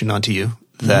advocation onto you,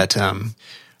 that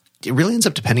it really ends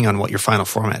up depending on what your final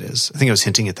format is. I think I was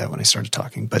hinting at that when I started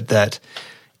talking, but that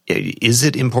is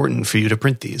it important for you to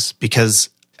print these? Because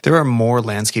there are more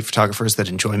landscape photographers that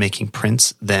enjoy making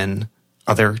prints than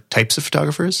other types of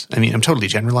photographers. I mean, I'm totally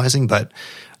generalizing, but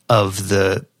of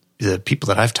the people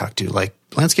that I've talked to, like,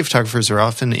 landscape photographers are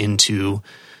often into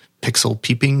pixel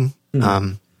peeping.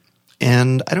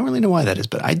 And I don't really know why that is,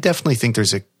 but I definitely think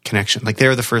there's a connection. Like,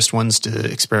 they're the first ones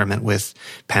to experiment with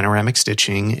panoramic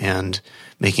stitching and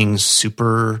making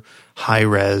super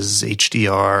high-res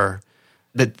HDR.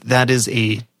 But that is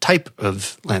a type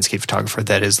of landscape photographer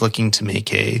that is looking to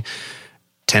make a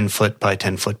 10-foot by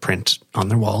 10-foot print on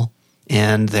their wall.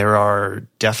 And there are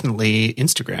definitely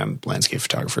Instagram landscape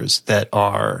photographers that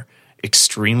are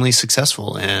extremely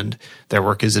successful, and their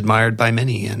work is admired by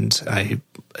many. And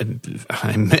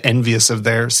I'm envious of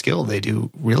their skill. They do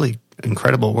really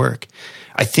incredible work.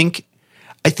 I think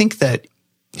that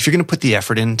if you're going to put the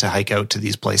effort in to hike out to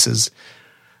these places,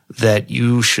 that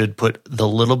you should put the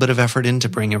little bit of effort in to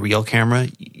bring a real camera.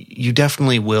 You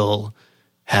definitely will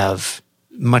have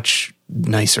much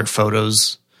nicer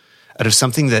photos out of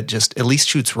something that just at least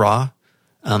shoots raw,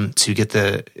 to get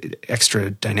the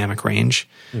extra dynamic range.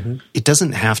 Mm-hmm. It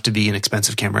doesn't have to be an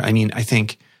expensive camera. I mean, I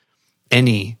think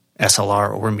any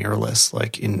SLR or mirrorless.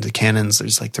 Like in the Canons,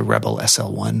 there's like the Rebel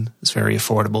SL1. It's very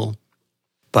affordable,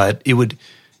 but it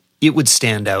would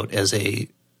stand out as a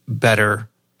better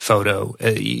photo,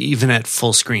 even at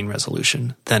full screen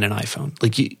resolution, than an iPhone.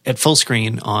 Like at full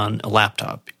screen on a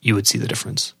laptop, you would see the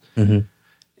difference. Mm-hmm.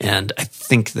 And I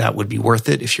think that would be worth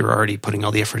it if you're already putting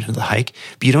all the effort into the hike.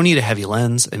 But you don't need a heavy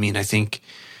lens. I mean, I think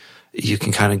you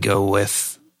can kind of go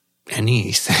with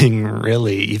anything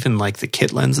really. Even like the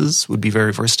kit lenses would be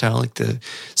very versatile. Like the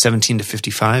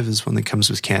 17-55 is one that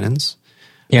comes with Canons.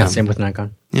 Yeah, same with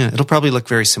Nikon. Yeah, it'll probably look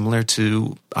very similar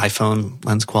to iPhone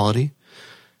lens quality.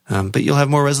 But you'll have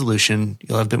more resolution.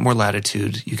 You'll have a bit more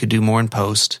latitude. You could do more in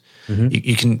post. Mm-hmm.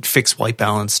 You can fix white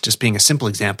balance, just being a simple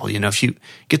example. You know, if you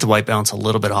get the white balance a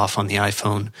little bit off on the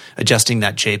iPhone, adjusting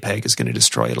that JPEG is going to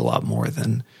destroy it a lot more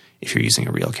than if you're using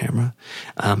a real camera.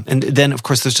 And then, of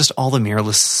course, there's just all the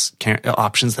mirrorless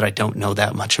options that I don't know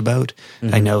that much about.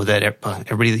 Mm-hmm. I know that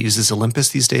everybody that uses Olympus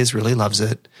these days really loves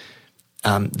it.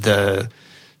 The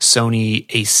Sony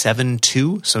A7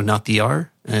 II, so not the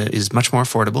R, is much more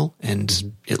affordable,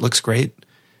 and it looks great.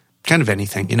 Kind of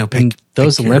anything, you know.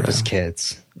 Those Olympus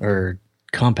kits are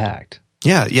compact.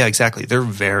 Yeah, exactly. They're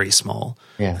very small.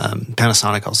 Yeah.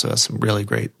 Panasonic also has some really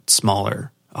great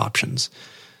smaller options.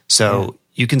 So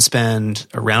you can spend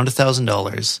around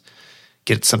 $1,000,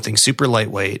 get something super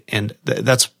lightweight, and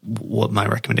that's what my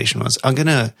recommendation was.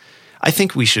 I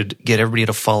think we should get everybody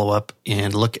to follow up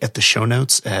and look at the show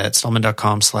notes at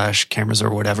stallman.com/cameras or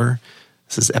whatever.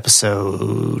 This is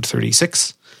episode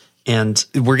 36. And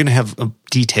we're going to have a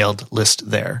detailed list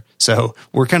there. So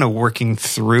we're kind of working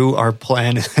through our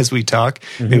plan as we talk.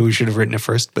 Mm-hmm. Maybe we should have written it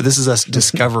first. But this is us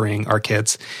discovering our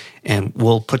kits, and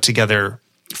we'll put together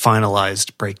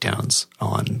finalized breakdowns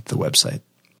on the website.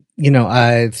 You know,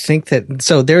 I think that –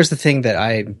 so there's the thing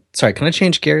that sorry, can I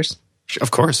change gears?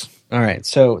 Of course. All right.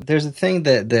 So there's a thing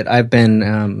that I've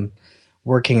been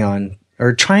working on,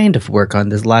 or trying to work on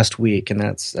this last week, and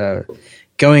that's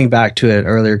going back to an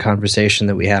earlier conversation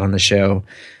that we had on the show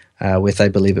with, I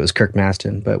believe it was Kirk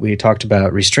Maston, but we talked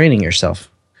about restraining yourself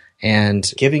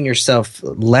and giving yourself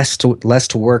less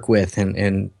to work with,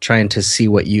 and trying to see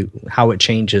how it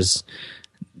changes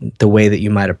the way that you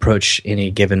might approach any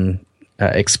given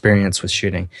experience with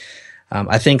shooting.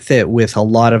 I think that with a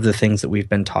lot of the things that we've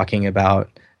been talking about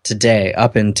today,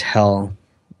 up until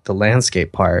the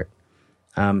landscape part,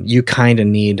 you kind of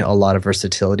need a lot of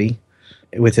versatility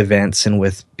with events and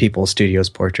with people's studios,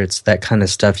 portraits, that kind of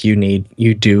stuff.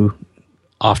 You do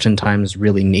oftentimes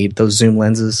really need those zoom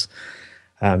lenses.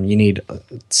 You need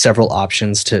several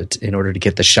options in order to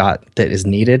get the shot that is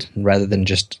needed, rather than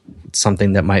just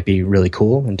something that might be really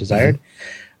cool and desired.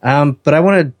 Mm-hmm. But I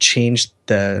want to change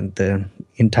the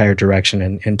entire direction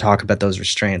and talk about those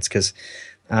restraints, because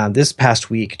this past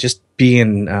week, just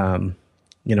being,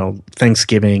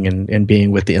 Thanksgiving and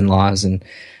being with the in-laws and,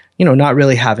 not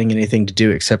really having anything to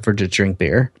do except for to drink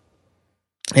beer.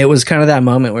 It was kind of that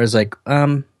moment where it's like,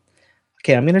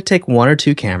 okay, I'm going to take one or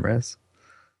two cameras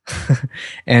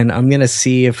and I'm going to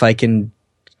see if I can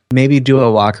maybe do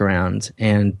a walk around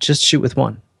and just shoot with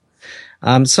one.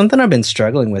 Something I've been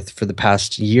struggling with for the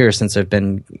past year since I've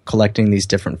been collecting these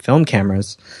different film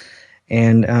cameras.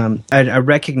 And I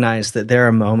recognize that there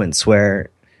are moments where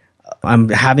I'm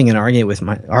having an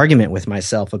argument with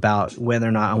myself about whether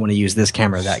or not I want to use this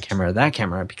camera, or that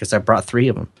camera, because I brought three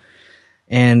of them.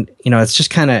 And, it's just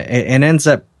kind of, it ends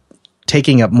up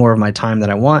taking up more of my time than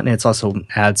I want. And it's also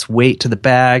adds weight to the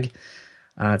bag.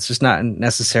 It's just not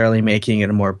necessarily making it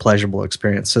a more pleasurable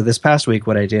experience. So this past week,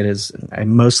 what I did is I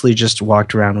mostly just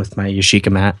walked around with my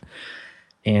Yashica mat,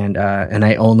 and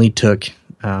I only took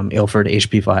Ilford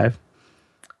HP5,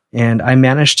 and I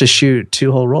managed to shoot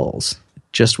 2 whole rolls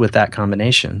just with that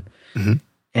combination. Mm-hmm.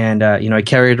 And I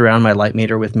carried around my light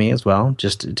meter with me as well,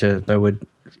 just I would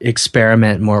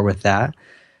experiment more with that,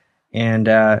 and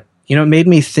it made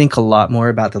me think a lot more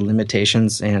about the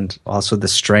limitations and also the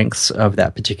strengths of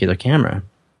that particular camera,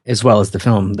 as well as the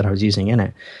film that I was using in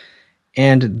it.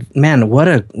 And man, what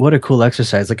a cool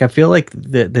exercise! Like, I feel like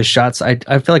the shots, I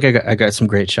feel like I got some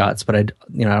great shots, but I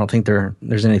don't think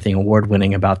there's anything award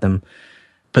winning about them.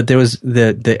 But there was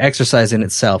the exercise in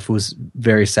itself was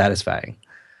very satisfying,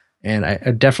 and I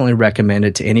definitely recommend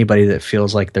it to anybody that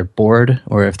feels like they're bored,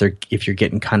 or if you're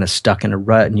getting kind of stuck in a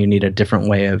rut and you need a different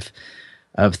way of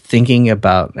thinking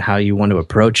about how you want to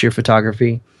approach your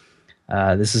photography.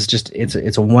 This is just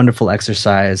it's a wonderful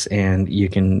exercise, and you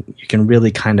can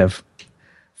really kind of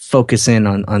focus in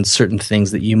on certain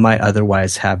things that you might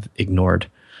otherwise have ignored.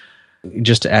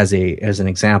 Just as an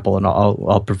example, and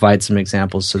I'll provide some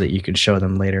examples so that you can show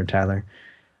them later, Tyler.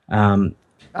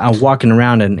 I'm walking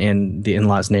around in the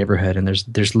in-laws neighborhood, and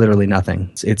there's literally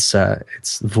nothing.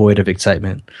 It's void of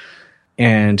excitement.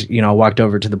 And I walked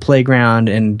over to the playground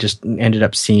and just ended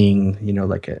up seeing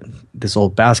like this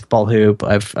old basketball hoop.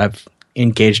 I've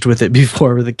engaged with it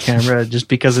before with a camera just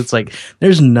because it's like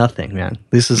there's nothing, man.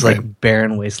 This is like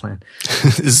barren wasteland.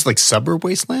 Is this like suburb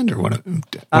wasteland or what am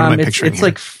I picturing? It's here?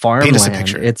 like farmland. Paint us a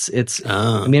picture. It's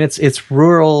I mean it's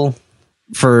rural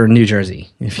for New Jersey,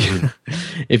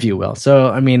 if you will. So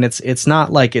I mean it's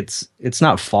not like it's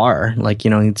not far. Like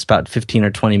it's about 15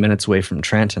 or 20 minutes away from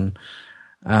Trenton.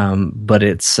 But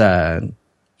it's I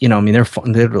mean they're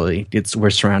literally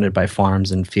we're surrounded by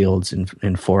farms and fields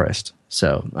and forest.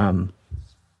 So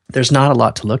there's not a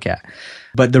lot to look at.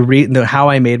 But how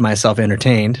I made myself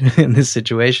entertained in this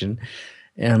situation,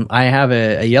 I have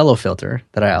a yellow filter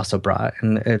that I also brought,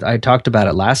 and I talked about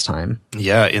it last time.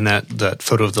 Yeah, in that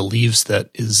photo of the leaves that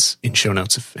is in show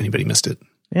notes if anybody missed it.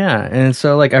 Yeah, and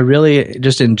so like I really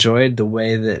just enjoyed the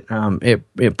way that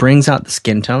it brings out the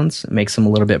skin tones, it makes them a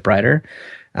little bit brighter.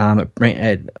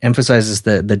 It emphasizes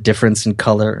the difference in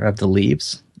color of the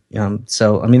leaves.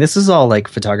 So I mean, this is all like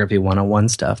photography 101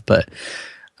 stuff, but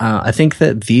I think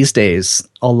that these days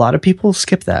a lot of people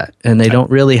skip that, and they don't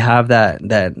really have that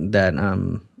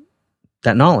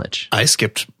knowledge. I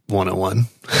skipped 101.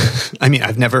 I mean,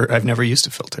 I've never used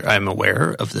a filter. I'm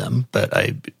aware of them, but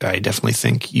I definitely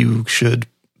think you should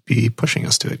be pushing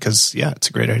us to it because it's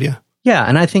a great idea. Yeah,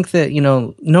 and I think that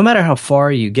no matter how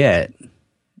far you get,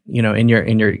 in your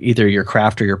either your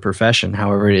craft or your profession,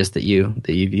 however it is that you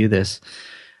view this,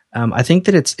 I think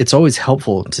that it's always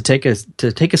helpful to take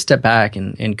a step back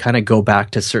and kind of go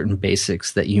back to certain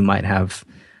basics that you might have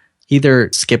either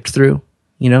skipped through.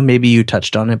 Maybe you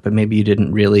touched on it, but maybe you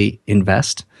didn't really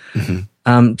invest.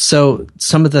 Mm-hmm. So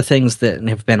some of the things that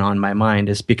have been on my mind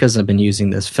is because I've been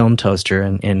using this film toaster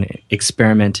and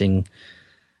experimenting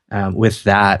with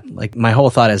that. Like my whole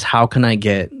thought is, how can I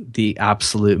get the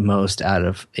absolute most out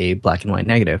of a black and white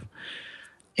negative?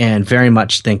 And very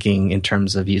much thinking in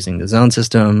terms of using the zone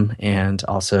system and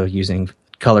also using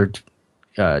colored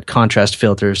contrast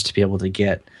filters to be able to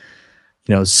get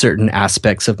certain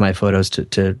aspects of my photos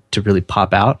to really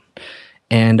pop out.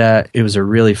 And it was a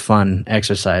really fun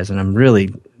exercise, and I'm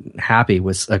really happy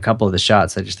with a couple of the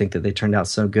shots. I just think that they turned out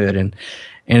so good, and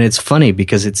it's funny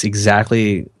because it's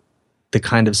exactly the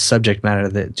kind of subject matter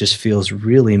that just feels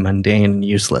really mundane and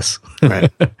useless.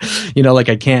 Right. Like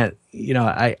I can't.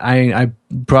 I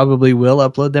probably will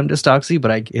upload them to Stocksy,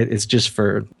 but it's just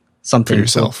for something for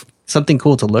yourself, something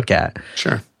cool to look at.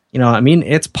 Sure. I mean,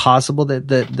 it's possible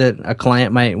that a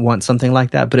client might want something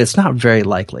like that, but it's not very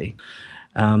likely.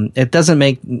 It doesn't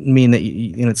mean that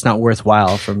it's not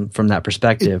worthwhile from that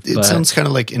perspective. It sounds kind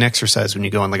of like an exercise when you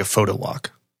go on like a photo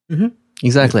walk. Mm-hmm.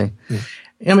 Exactly. Yeah.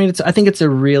 I mean, I think it's a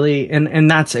really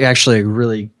and that's actually a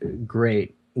really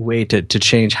great way to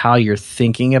change how you're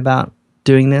thinking about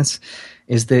doing this.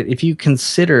 Is that if you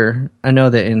consider, I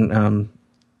know that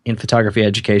in photography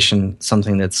education,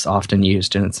 something that's often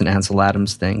used, and it's an Ansel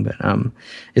Adams thing, but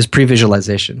is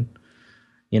pre-visualization.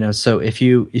 So if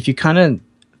you kind of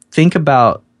think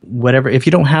about whatever, if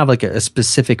you don't have like a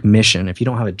specific mission, if you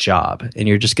don't have a job and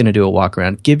you're just going to do a walk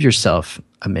around, give yourself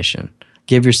a mission,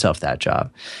 give yourself that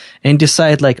job, and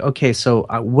decide like, okay, so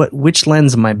which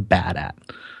lens am I bad at?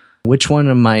 Which one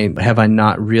have I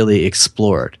not really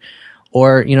explored?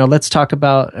 Or, let's talk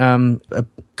about a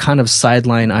kind of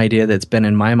sideline idea that's been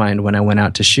in my mind when I went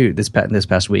out to shoot this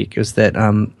past week, is that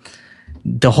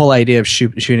the whole idea of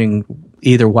shooting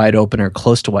either wide open or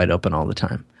close to wide open all the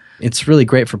time. It's really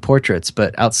great for portraits,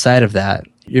 but outside of that,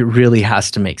 it really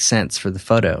has to make sense for the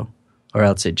photo, or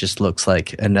else it just looks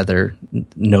like another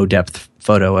no-depth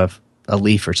photo of a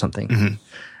leaf or something. Mm-hmm.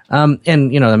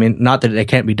 And, I mean, not that it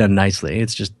can't be done nicely.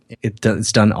 It's just,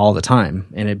 it's done all the time,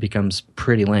 and it becomes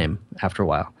pretty lame after a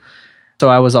while. So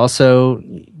I was also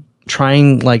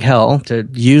trying like hell to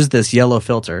use this yellow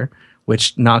filter,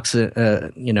 which knocks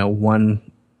one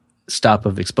stop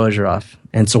of exposure off.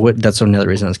 And so that's another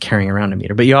reason I was carrying around a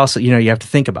meter. But you also, you have to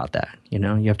think about that. You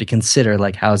have to consider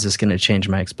like, how is this going to change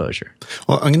my exposure?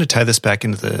 Well, I'm going to tie this back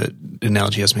into the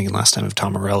analogy I was making last time of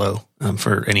Tom Morello,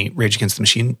 for any Rage Against the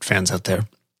Machine fans out there,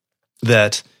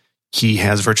 that he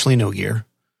has virtually no gear,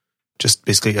 just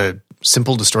basically a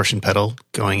simple distortion pedal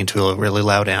going into a really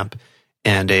loud amp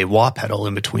and a wah pedal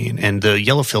in between. And the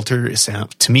yellow filter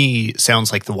to me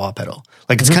sounds like the wah pedal.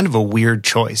 Like it's kind of a weird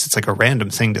choice. It's like a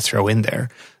random thing to throw in there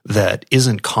that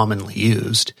isn't commonly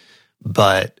used,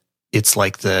 but it's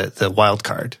like the wild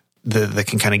card that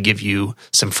can kind of give you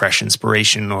some fresh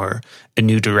inspiration or a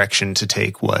new direction to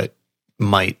take what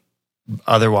might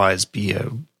otherwise be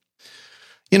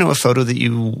a photo that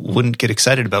you wouldn't get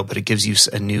excited about, but it gives you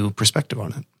a new perspective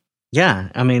on it. Yeah,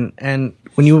 I mean, and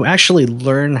when you actually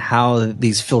learn how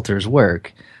these filters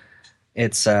work,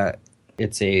 it's a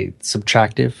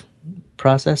subtractive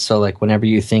process. So like whenever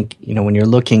you think, when you're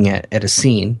looking at a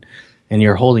scene and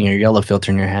you're holding your yellow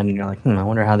filter in your hand and you're like, I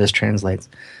wonder how this translates.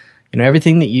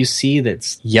 Everything that you see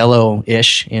that's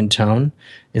yellowish in tone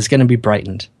is going to be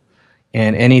brightened.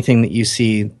 And anything that you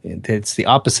see that's the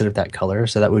opposite of that color,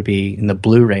 so that would be in the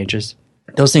blue ranges,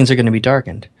 those things are going to be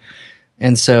darkened.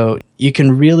 And so you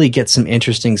can really get some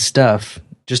interesting stuff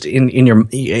just in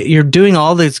you're doing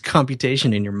all this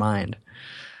computation in your mind.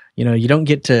 You don't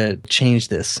get to change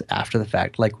this after the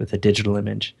fact, like with a digital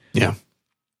image. Yeah.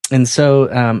 And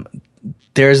so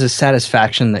there's a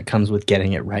satisfaction that comes with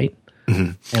getting it right.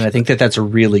 Mm-hmm. And I think that's a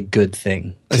really good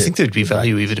thing. I think there'd be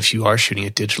value, even if you are shooting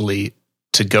it digitally,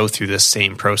 to go through this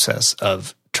same process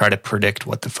of try to predict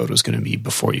what the photo is going to be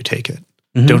before you take it.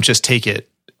 Mm-hmm. Don't just take it,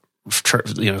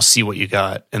 see what you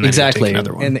got, and then exactly. take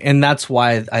another one. And that's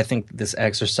why I think this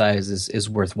exercise is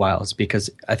worthwhile. Is because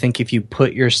I think if you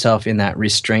put yourself in that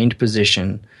restrained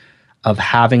position of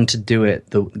having to do it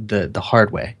the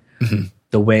hard way, mm-hmm.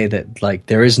 the way that like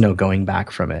there is no going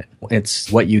back from it. It's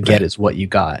what you get is what you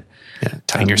got. Yeah,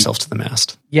 tying yourself to the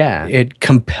mast. Yeah, it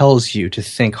compels you to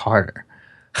think harder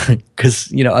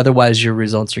because otherwise your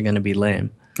results are going to be lame,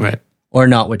 right? Or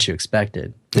not what you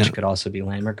expected, which could also be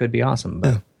lame or could be awesome.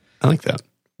 But I like that.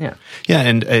 Yeah,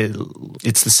 and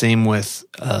it's the same with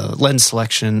lens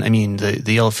selection. I mean,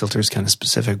 the yellow filter is kind of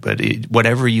specific, but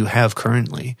whatever you have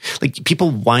currently, like people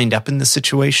wind up in this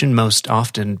situation most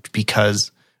often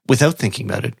because without thinking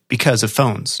about it, because of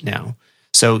phones now.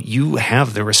 So you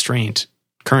have the restraint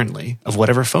currently of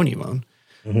whatever phone you own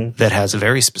mm-hmm. that has a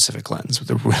very specific lens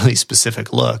with a really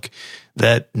specific look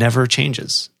that never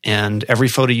changes. And every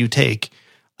photo you take,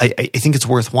 I think it's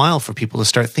worthwhile for people to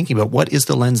start thinking about what is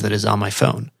the lens that is on my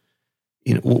phone?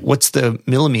 What's the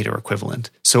millimeter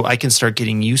equivalent? So I can start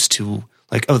getting used to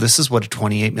like, oh, this is what a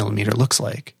 28 millimeter looks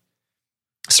like.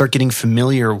 Start getting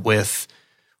familiar with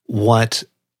what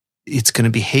it's going to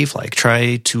behave like.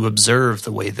 Try to observe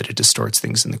the way that it distorts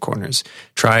things in the corners.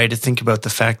 Try to think about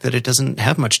the fact that it doesn't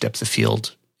have much depth of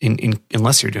field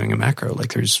unless you're doing a macro.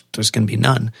 Like there's going to be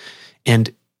none.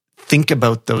 And think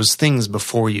about those things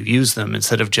before you use them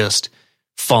instead of just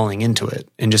falling into it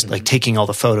and just like taking all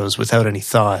the photos without any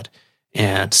thought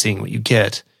and seeing what you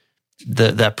get.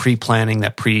 That pre-planning,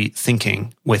 that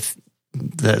pre-thinking with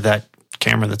that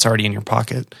camera that's already in your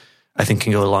pocket, I think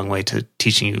can go a long way to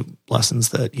teaching you lessons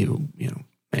that you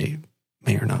may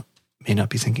not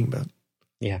be thinking about.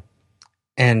 Yeah.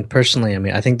 And personally, I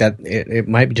mean, I think that it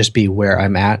might just be where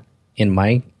I'm at in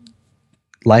my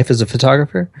life as a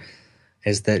photographer.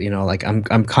 Is that like I'm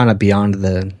kind of beyond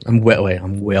I'm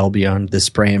well beyond the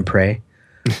spray and pray.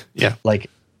 Yeah, like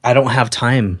I don't have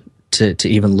time to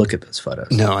even look at those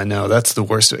photos. No, I know that's the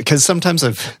worst because sometimes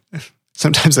I've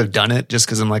done it just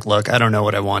because I'm like, look, I don't know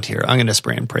what I want here. I'm going to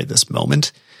spray and pray this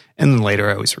moment, and then later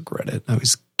I always regret it. I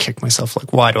always kick myself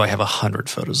like, why do I have 100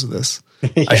 photos of this?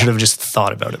 Yeah. I should have just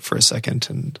thought about it for a second.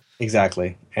 And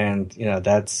exactly, and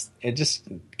that's it. Just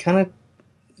kind of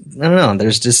I don't know.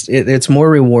 There's just it's more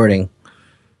rewarding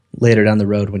later down the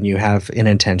road when you have an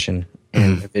intention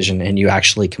and a vision and you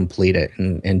actually complete it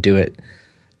and do it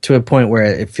to a point where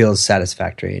it feels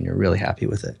satisfactory and you're really happy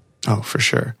with it. Oh, for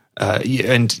sure.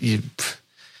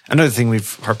 Another thing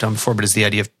we've harped on before, but is the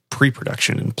idea of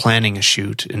pre-production and planning a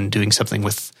shoot and doing something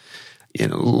with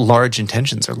large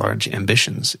intentions or large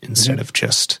ambitions instead of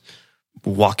just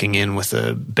walking in with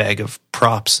a bag of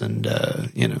props and,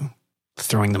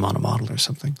 throwing them on a model or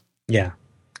something. Yeah.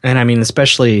 And I mean,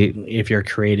 especially if you're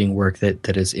creating work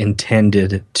that is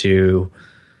intended to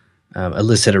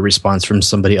elicit a response from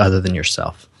somebody other than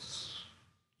yourself.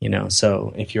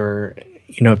 So if you're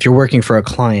working for a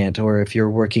client or if you're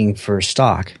working for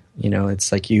stock,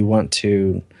 it's like you want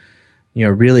to,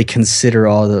 really consider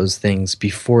all those things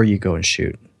before you go and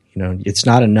shoot. It's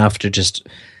not enough to just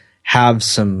have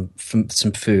some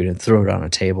food and throw it on a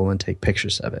table and take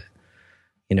pictures of it.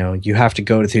 You have to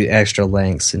go through extra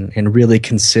lengths and really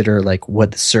consider like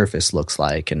what the surface looks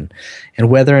like and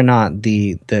whether or not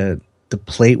the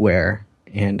plateware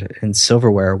and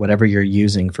silverware, whatever you're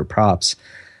using for props,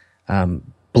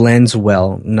 blends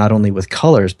well, not only with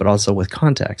colors, but also with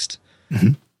context.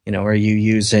 Mm-hmm. Are you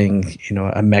using,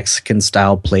 a Mexican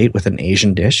style plate with an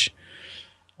Asian dish?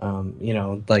 Or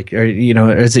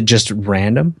is it just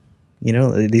random?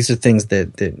 These are things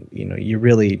that you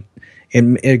really,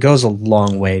 it goes a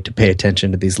long way to pay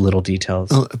attention to these little details.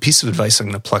 Well, a piece of advice I'm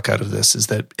going to pluck out of this is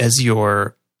that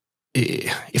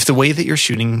if the way that you're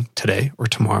shooting today or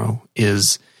tomorrow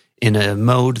is in a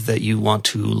mode that you want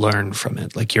to learn from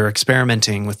it. Like you're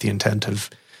experimenting with the intent of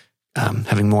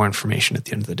having more information at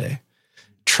the end of the day.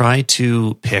 Try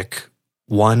to pick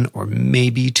one or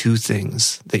maybe two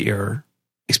things that you're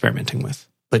experimenting with,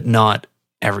 but not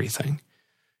everything.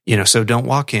 So don't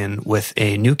walk in with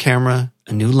a new camera,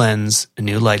 a new lens, a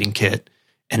new lighting kit,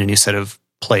 and a new set of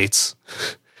plates,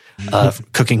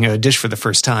 cooking a dish for the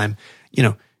first time.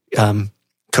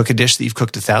 Cook a dish that you've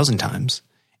cooked 1,000 times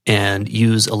and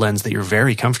use a lens that you're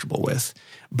very comfortable with,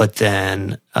 but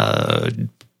then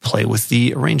play with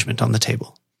the arrangement on the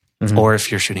table. Mm-hmm. Or if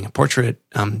you're shooting a portrait,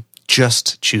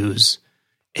 just choose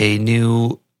a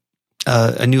new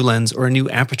lens or a new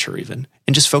aperture even,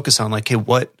 and just focus on like, hey,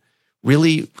 what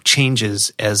really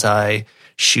changes as I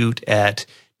shoot at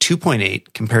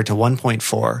 2.8 compared to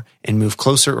 1.4 and move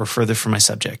closer or further from my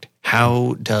subject?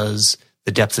 How does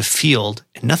the depth of field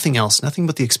and nothing else, nothing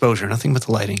but the exposure, nothing but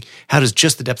the lighting, how does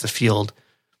just the depth of field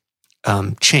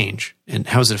change? And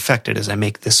how is it affected as I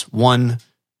make this one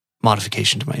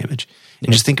modification to my image?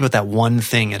 And just think about that one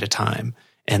thing at a time,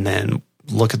 and then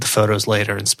look at the photos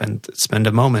later and spend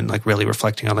a moment like really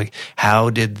reflecting on like, how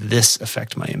did this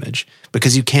affect my image?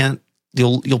 Because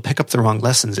you'll pick up the wrong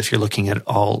lessons if you're looking at it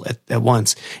all at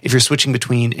once. If you're switching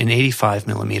between an 85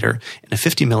 millimeter and a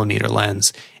 50 millimeter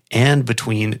lens and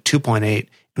between 2.8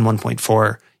 and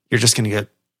 1.4, you're just going to get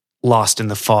lost in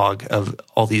the fog of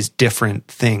all these different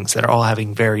things that are all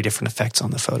having very different effects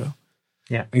on the photo.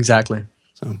 Yeah, exactly.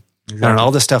 So I don't know,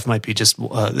 all this stuff might be just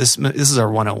this is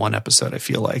our 101 episode. I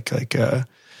feel like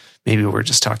maybe we're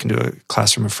just talking to a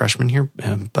classroom of freshmen here,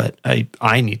 but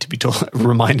I need to be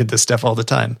reminded this stuff all the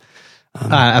time.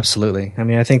 Absolutely. I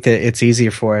mean, I think that it's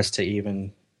easier for us to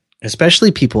even,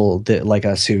 especially people that like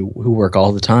us who work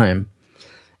all the time.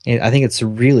 I think it's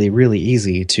really, really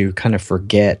easy to kind of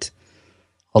forget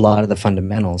a lot of the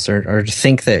fundamentals, or to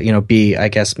think that be, I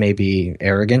guess, maybe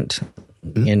arrogant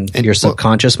in your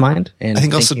subconscious mind, and I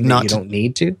think also not you don't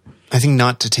need to. I think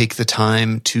not to take the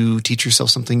time to teach yourself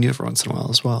something new every once in a while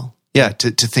as well. Yeah,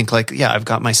 to think like, yeah, I've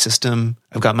got my system,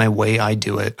 I've got my way I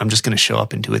do it. I'm just going to show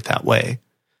up and do it that way,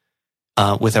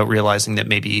 without realizing that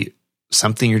maybe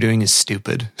something you're doing is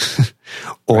stupid,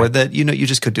 or right. that you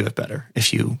just could do it better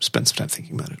if you spend some time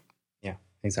thinking about it. Yeah,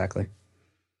 exactly.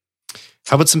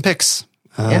 How about some picks?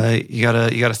 You got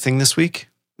a thing this week?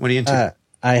 What are you into?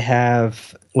 I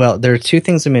have. Well, there are two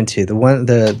things I'm into.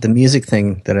 The music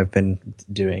thing that I've been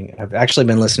doing. I've actually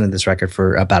been listening to this record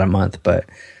for about a month, but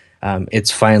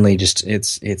it's finally just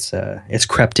it's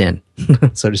crept in,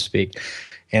 so to speak.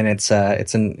 And it's a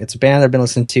band I've been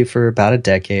listening to for about a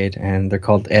decade, and they're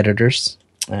called Editors,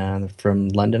 from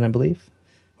London, I believe,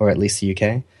 or at least the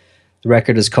UK. The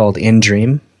record is called In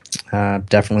Dream.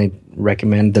 Definitely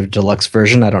recommend the deluxe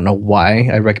version. I don't know why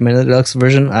I recommend the deluxe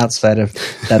version outside of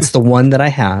that's the one that I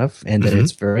have, and that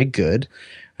it's very good.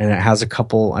 And it has a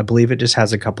couple, I believe it just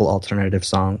has a couple alternative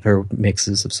songs or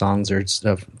mixes of songs or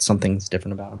stuff, something's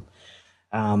different about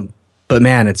them. But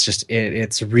man,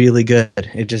 it's really good.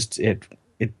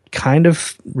 It kind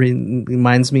of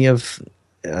reminds me of,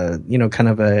 kind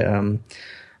of a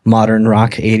modern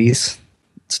rock 80s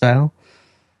style.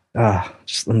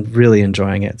 I'm really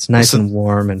enjoying it. It's nice and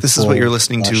warm. And this is what you're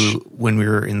listening to when we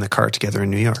were in the car together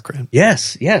in New York, right?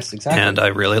 Yes, exactly. And I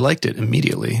really liked it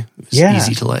immediately. It was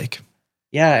easy to like.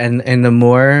 Yeah, and the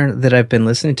more that I've been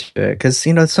listening to it, because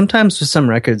sometimes with some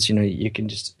records, you can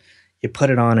just you put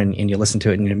it on and you listen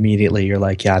to it, and immediately you're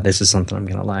like, yeah, this is something I'm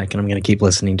gonna like, and I'm gonna keep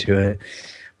listening to it.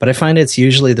 But I find it's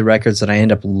usually the records that I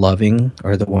end up loving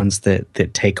are the ones that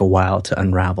take a while to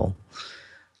unravel.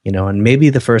 And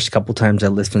maybe the first couple times I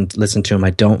listen to them,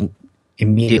 I don't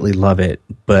immediately love it,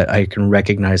 but I can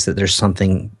recognize that there's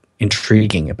something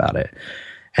intriguing about it.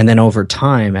 And then over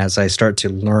time, as I start to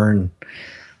learn,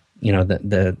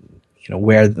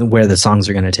 where the songs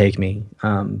are going to take me,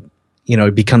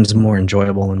 it becomes more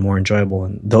enjoyable and more enjoyable.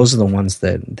 And those are the ones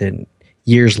that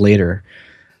years later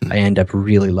I end up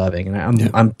really loving. And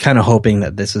I'm kind of hoping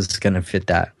that this is going to fit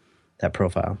that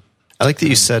profile. I like that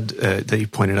you said that you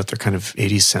pointed out their kind of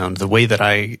 80s sound. The way that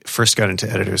I first got into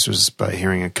Editors was by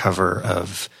hearing a cover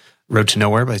of Road to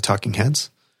Nowhere by Talking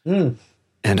Heads. And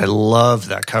I love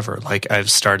that cover. Like I've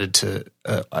started to,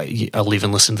 I'll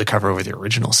even listen to the cover over the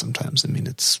original sometimes. I mean,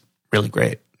 it's really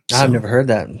great. So, I've never heard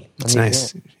that. It's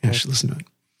nice. Yeah, I should listen to it.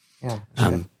 Yeah.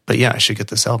 Sure. But yeah, I should get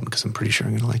this album because I'm pretty sure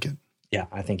I'm going to like it. Yeah,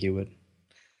 I think you would.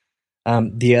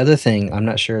 The other thing, I'm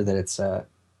not sure that it's...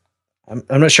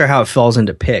 I'm not sure how it falls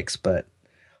into picks, but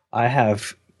I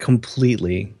have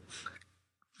completely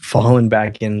fallen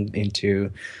back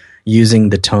into using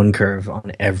the tone curve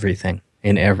on everything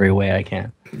in every way I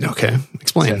can. Okay,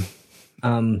 explain.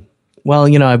 So,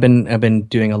 Well, I've been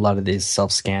doing a lot of these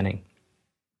self-scanning.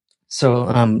 So,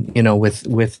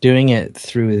 with doing it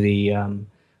through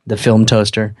the film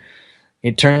toaster,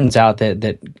 it turns out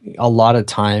that a lot of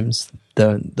times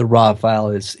the raw file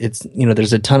it's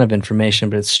there's a ton of information,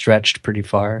 but it's stretched pretty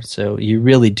far. So you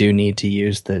really do need to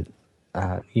use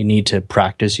you need to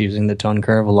practice using the tone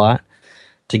curve a lot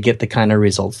to get the kind of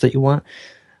results that you want.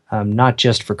 Not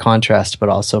just for contrast, but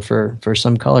also for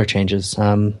some color changes.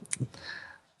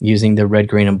 Using the red,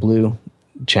 green, and blue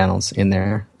channels in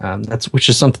there. Which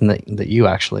is something that you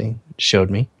actually showed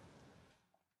me.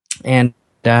 And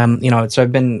so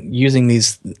I've been using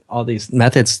all these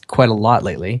methods quite a lot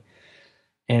lately.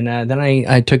 And then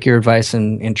I took your advice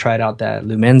and tried out that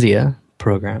Lumenzia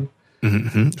program.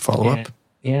 Mm-hmm. Follow up.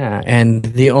 Yeah, and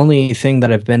the only thing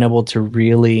that I've been able to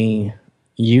really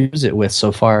use it with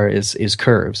so far is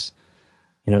curves.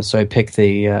 So I pick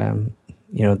the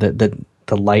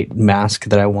light mask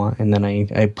that I want, and then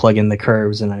I plug in the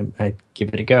curves and I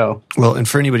give it a go. Well, and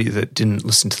for anybody that didn't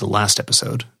listen to the last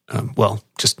episode,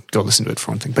 just go listen to it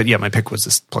for one thing. But yeah, my pick was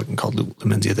this plugin called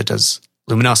Lumenzia that does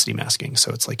luminosity masking.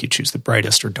 So it's like you choose the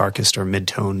brightest or darkest or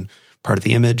mid-tone part of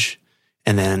the image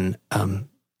and then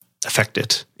affect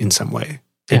it in some way.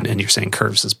 And you're saying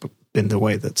curves has been the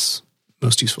way that's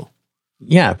most useful.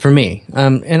 Yeah, for me.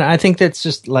 And I think that's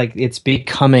just like it's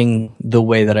becoming the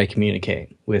way that I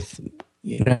communicate with,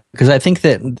 because I think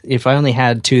that if I only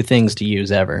had two things to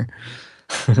use ever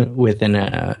within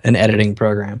an editing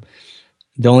program,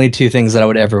 the only two things that I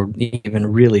would ever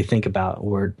even really think about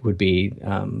would be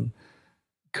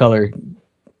color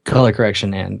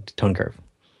correction and tone curve.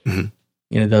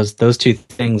 Mm-hmm. Those two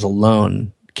things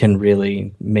alone can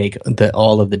really make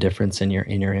all of the difference in your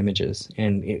images.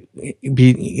 And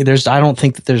I don't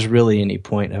think that there's really any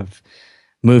point of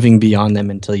moving beyond them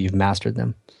until you've mastered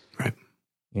them. Right.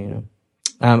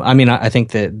 I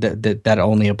think that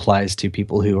only applies to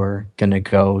people who are going to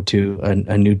go to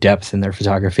a new depth in their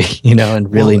photography,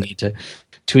 and really need to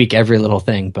tweak every little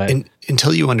thing. But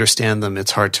until you understand them,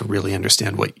 it's hard to really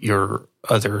understand what your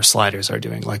other sliders are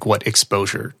doing, like what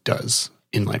exposure does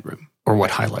in Lightroom. Or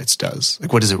what highlights does.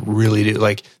 Like, what does it really do?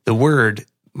 Like, the word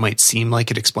might seem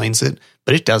like it explains it,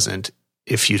 but it doesn't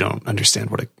if you don't understand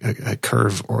what a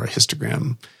curve or a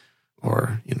histogram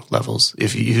or levels.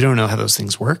 If you don't know how those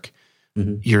things work,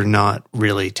 mm-hmm. you're not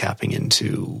really tapping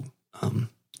into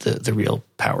the real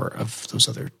power of those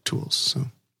other tools. So,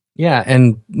 yeah,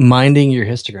 and minding your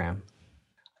histogram.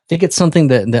 I think it's something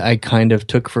that I kind of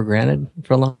took for granted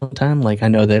for a long time. Like, I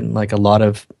know that like a lot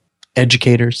of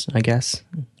educators, I guess,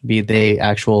 be they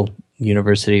actual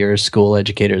university or school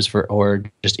educators or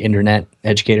just internet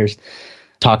educators,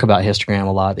 talk about histogram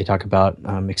a lot. They talk about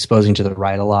exposing to the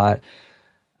right a lot.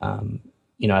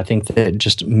 I think that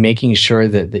just making sure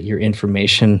that your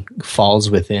information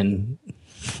falls within,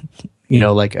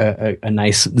 like a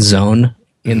nice zone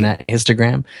in that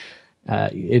histogram,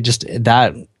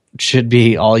 that should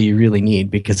be all you really need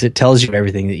because it tells you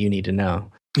everything that you need to know.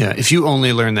 Yeah, if you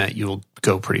only learn that, you'll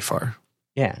go pretty far.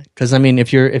 Yeah, because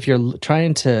if you're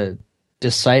trying to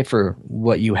decipher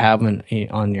what you have when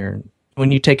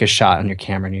you take a shot on your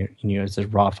camera and you use a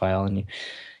raw file and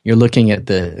you're looking at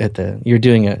you're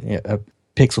doing a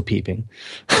pixel peeping.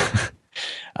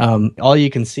 All you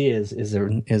can see is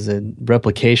a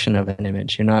replication of an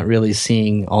image. You're not really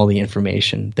seeing all the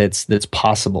information that's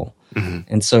possible. Mm-hmm.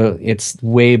 And so it's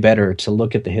way better to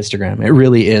look at the histogram. It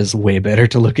really is way better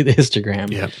to look at the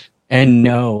histogram and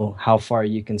know how far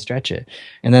you can stretch it.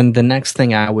 And then the next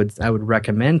thing I would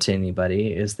recommend to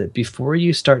anybody is that before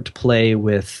you start to play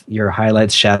with your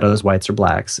highlights, shadows, whites, or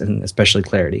blacks, and especially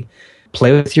clarity,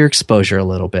 play with your exposure a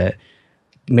little bit.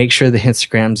 Make sure the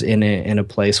histogram's in a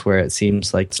place where it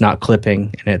seems like it's not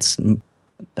clipping and it's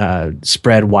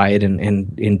spread wide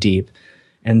and deep.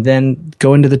 And then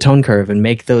go into the tone curve and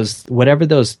make those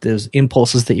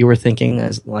impulses that you were thinking,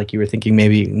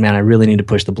 maybe, man, I really need to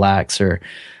push the blacks or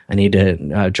I need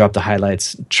to drop the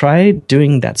highlights. Try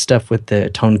doing that stuff with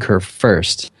the tone curve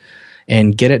first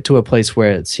and get it to a place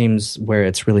where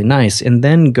it's really nice. And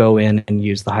then go in and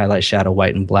use the highlight, shadow,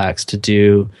 white, and blacks to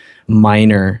do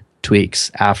minor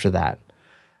tweaks after that.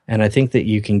 And I think that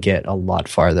you can get a lot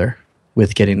farther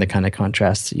with getting the kind of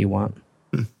contrast that you want.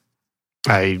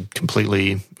 I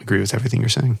completely agree with everything you're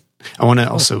saying. I want to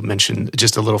also mention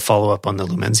just a little follow-up on the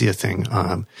Lumenzia thing.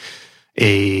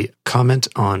 A comment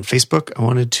on Facebook I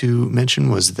wanted to mention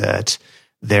was that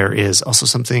there is also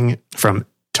something from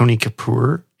Tony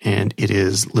Kapoor, and it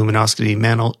is luminosity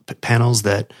panels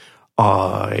that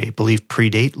I believe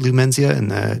predate Lumenzia, and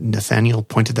Nathaniel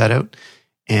pointed that out.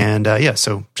 And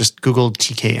so just Google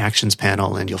TK Actions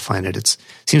panel and you'll find it. It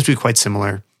seems to be quite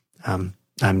similar.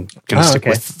 I'm going to stick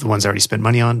with the ones I already spent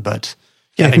money on, but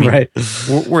yeah, I mean, right.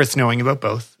 worth knowing about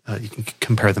both. You can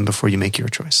compare them before you make your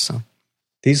choice. So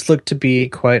these look to be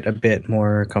quite a bit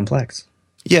more complex.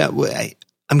 Yeah,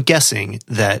 I'm guessing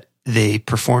that they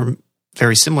perform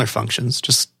very similar functions.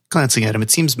 Just glancing at them,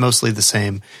 it seems mostly the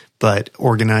same, but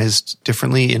organized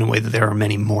differently in a way that there are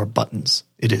many more buttons.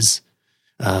 It is,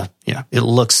 it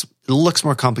looks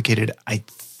more complicated. I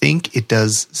think it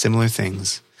does similar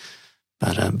things,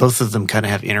 but both of them kind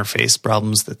of have interface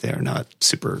problems that they are not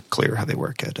super clear how they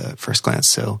work at first glance.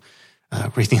 So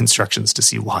read the instructions to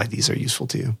see why these are useful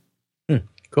to you.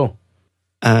 Cool.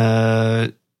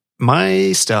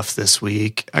 My stuff this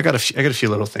week, I got a few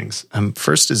little things.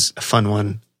 First is a fun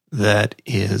one that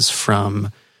is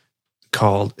from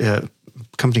a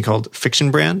company called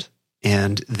Fiction Brand,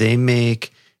 and they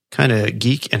make kind of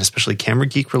geek and especially camera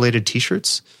geek related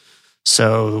T-shirts.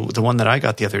 So the one that I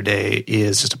got the other day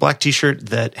is just a black T-shirt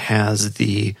that has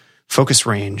the focus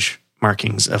range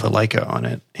markings of a Leica on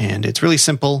it, and it's really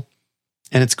simple,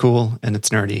 and it's cool, and it's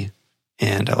nerdy,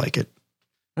 and I like it.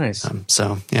 Nice.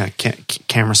 So yeah,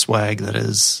 camera swag that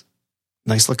is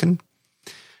nice looking.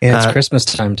 And it's Christmas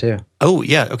time too. Oh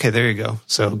yeah. Okay. There you go.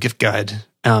 So gift guide.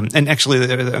 And actually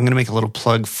I'm going to make a little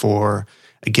plug for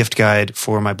a gift guide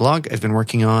for my blog I've been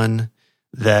working on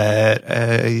that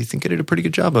I think I did a pretty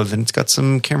good job of. And it's got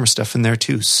some camera stuff in there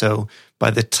too. So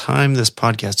by the time this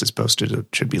podcast is posted, it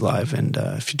should be live. And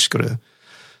if you just go to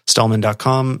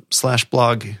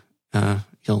stallman.com/blog,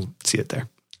 you'll see it there.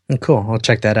 Cool. I'll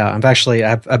check that out.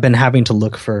 I've been having to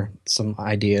look for some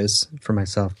ideas for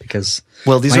myself because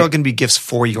these are all going to be gifts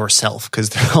for yourself because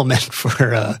they're all meant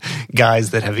for guys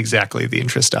that have exactly the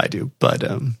interest I do. But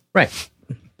right.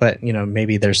 But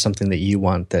maybe there's something that you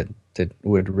want that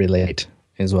would relate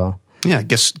as well. Yeah,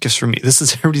 gifts for me. This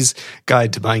is everybody's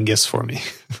guide to buying gifts for me.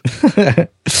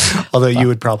 Although you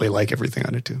would probably like everything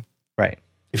on it too. Right.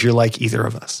 If you're like either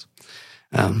of us.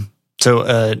 So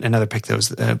another pick that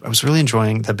was, I was really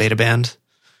enjoying the Beta Band.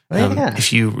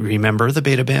 If you remember the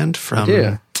Beta Band from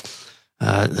a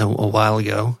while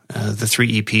ago, the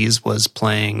 3 EPs was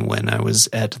playing when I was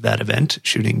at that event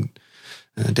shooting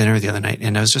dinner the other night.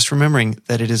 And I was just remembering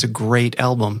that it is a great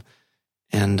album.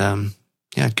 And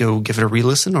go give it a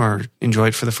re-listen or enjoy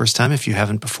it for the first time if you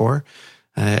haven't before.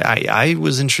 I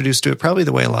was introduced to it probably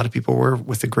the way a lot of people were,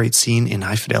 with a great scene in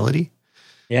High Fidelity.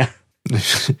 Yeah.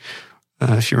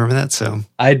 If you remember that. So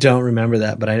I don't remember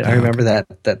that, but I remember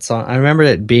that song. I remember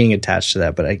it being attached to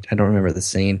that, but I don't remember the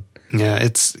scene. Yeah,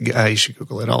 you should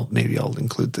Google it. I'll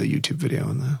include the YouTube video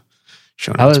in the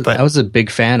show notes. I was a big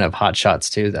fan of Hot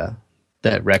Shots too, though.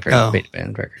 That record, Beta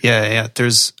Band record. Yeah.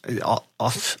 There's all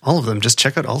of them. Just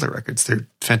check out all their records. They're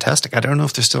fantastic. I don't know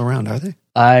if they're still around. Are they?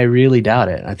 I really doubt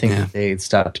it. I think they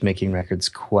stopped making records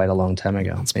quite a long time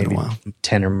ago. It's been a while.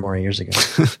 10 or more years ago.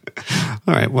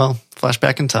 All right. Well,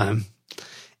 flashback in time.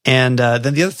 And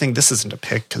then the other thing, this isn't a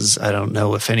pick because I don't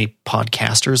know if any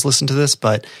podcasters listen to this,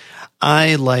 but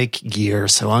I like gear,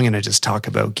 so I'm going to just talk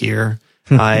about gear.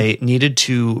 I needed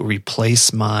to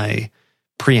replace my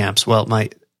preamps,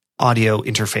 my audio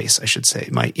interface, I should say,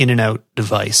 my in and out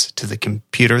device to the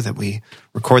computer that we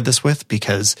record this with,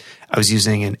 because I was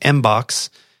using an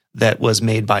M-Box that was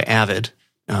made by Avid.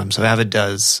 So Avid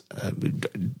does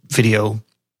video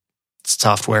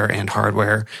software and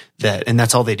hardware and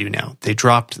that's all they do now. They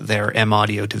dropped their M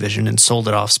Audio division and sold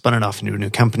it off, spun it off into a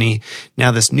new company.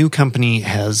 Now this new company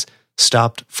has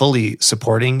stopped fully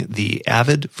supporting the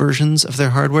Avid versions of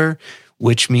their hardware,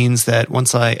 which means that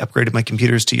once I upgraded my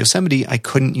computers to Yosemite, I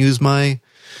couldn't use my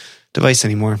device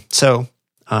anymore. So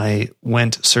I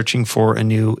went searching for a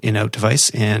new in-out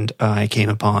device, and I came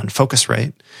upon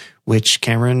Focusrite, which,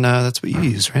 Cameron, that's what you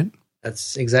use, right?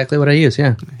 That's exactly what I use,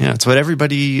 yeah. Yeah, it's what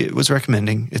everybody was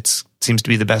recommending. It seems to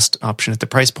be the best option at the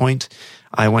price point.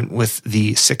 I went with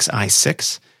the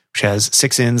 6i6, which has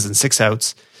 6 ins and 6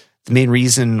 outs. The main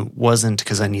reason wasn't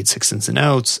because I need 6 ins and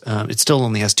outs. It still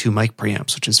only has 2 mic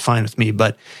preamps, which is fine with me,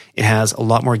 but it has a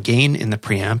lot more gain in the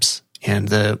preamps, and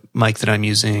the mic that I'm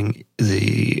using,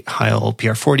 the Heil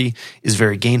PR40, is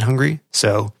very gain hungry,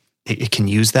 so it can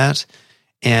use that.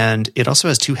 And it also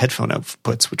has 2 headphone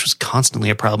outputs, which was constantly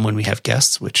a problem when we have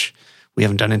guests, which we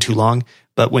haven't done in too long.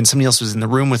 But when somebody else was in the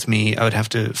room with me, I would have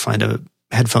to find a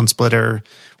headphone splitter,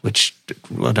 which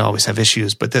would always have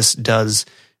issues. But this does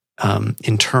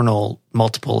internal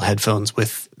multiple headphones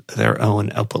with their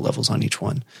own output levels on each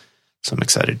one. So I'm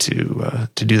excited to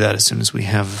do that as soon as we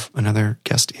have another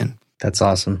guest in. That's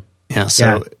awesome. Yeah.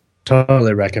 So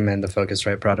totally recommend the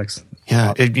Focusrite products.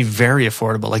 Yeah, it'd be very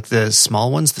affordable. Like the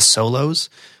small ones, the Solos,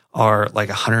 are like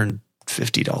 $150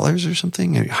 or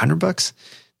something, $100.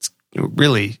 It's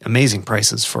really amazing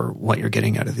prices for what you're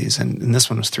getting out of these. And this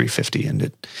one was $350, and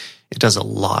it does a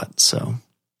lot. So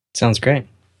sounds great.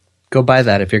 Go buy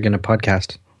that if you're going to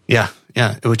podcast. Yeah,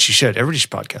 which you should. Everybody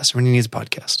should podcast. Everybody needs a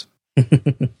podcast.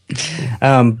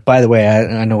 By the way,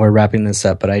 I know we're wrapping this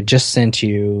up, but I just sent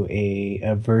you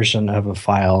a version of a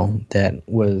file that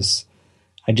was,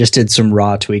 I just did some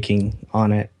raw tweaking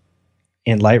on it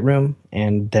in Lightroom,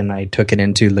 and then I took it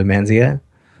into Lumenzia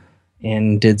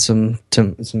and did some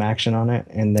action on it,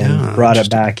 and then brought it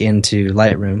back into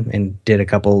Lightroom and did a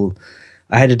couple.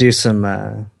 I had to do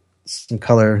some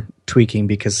color tweaking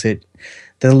because the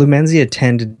Lumenzia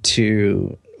tended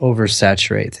to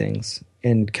oversaturate things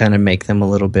and kind of make them a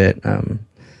little bit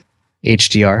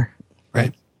HDR.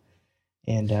 Right.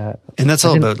 And that's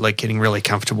all about like getting really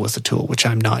comfortable with the tool, which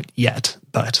I'm not yet,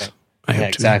 but I hope to.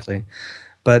 Exactly.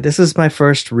 But this is my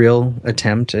first real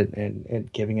attempt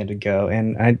at giving it a go.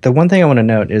 And the one thing I want to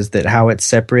note is that how it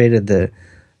separated and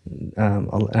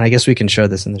I guess we can show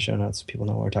this in the show notes so people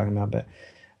know what we're talking about, but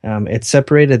it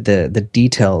separated the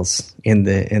details in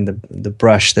the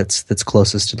brush that's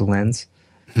closest to the lens.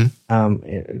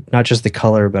 Mm-hmm. Not just the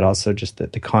color, but also just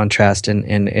the contrast,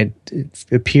 and it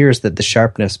appears that the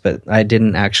sharpness, but I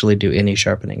didn't actually do any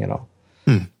sharpening at all.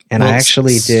 And I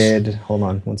actually did, hold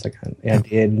on one second, I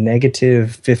did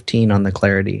 -15 on the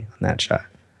clarity on that shot.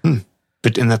 And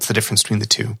that's the difference between the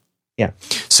two. Yeah.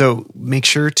 So make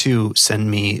sure to send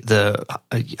me the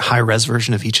high-res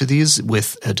version of each of these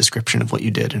with a description of what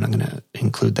you did, and I'm going to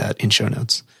include that in show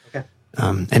notes. Okay.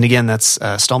 And again, that's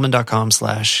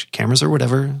stallman.com/cameras or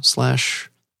whatever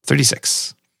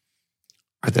 /36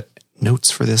 are the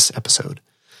notes for this episode.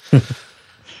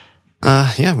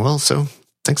 So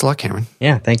thanks a lot, Cameron.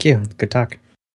 Yeah, thank you. Good talk.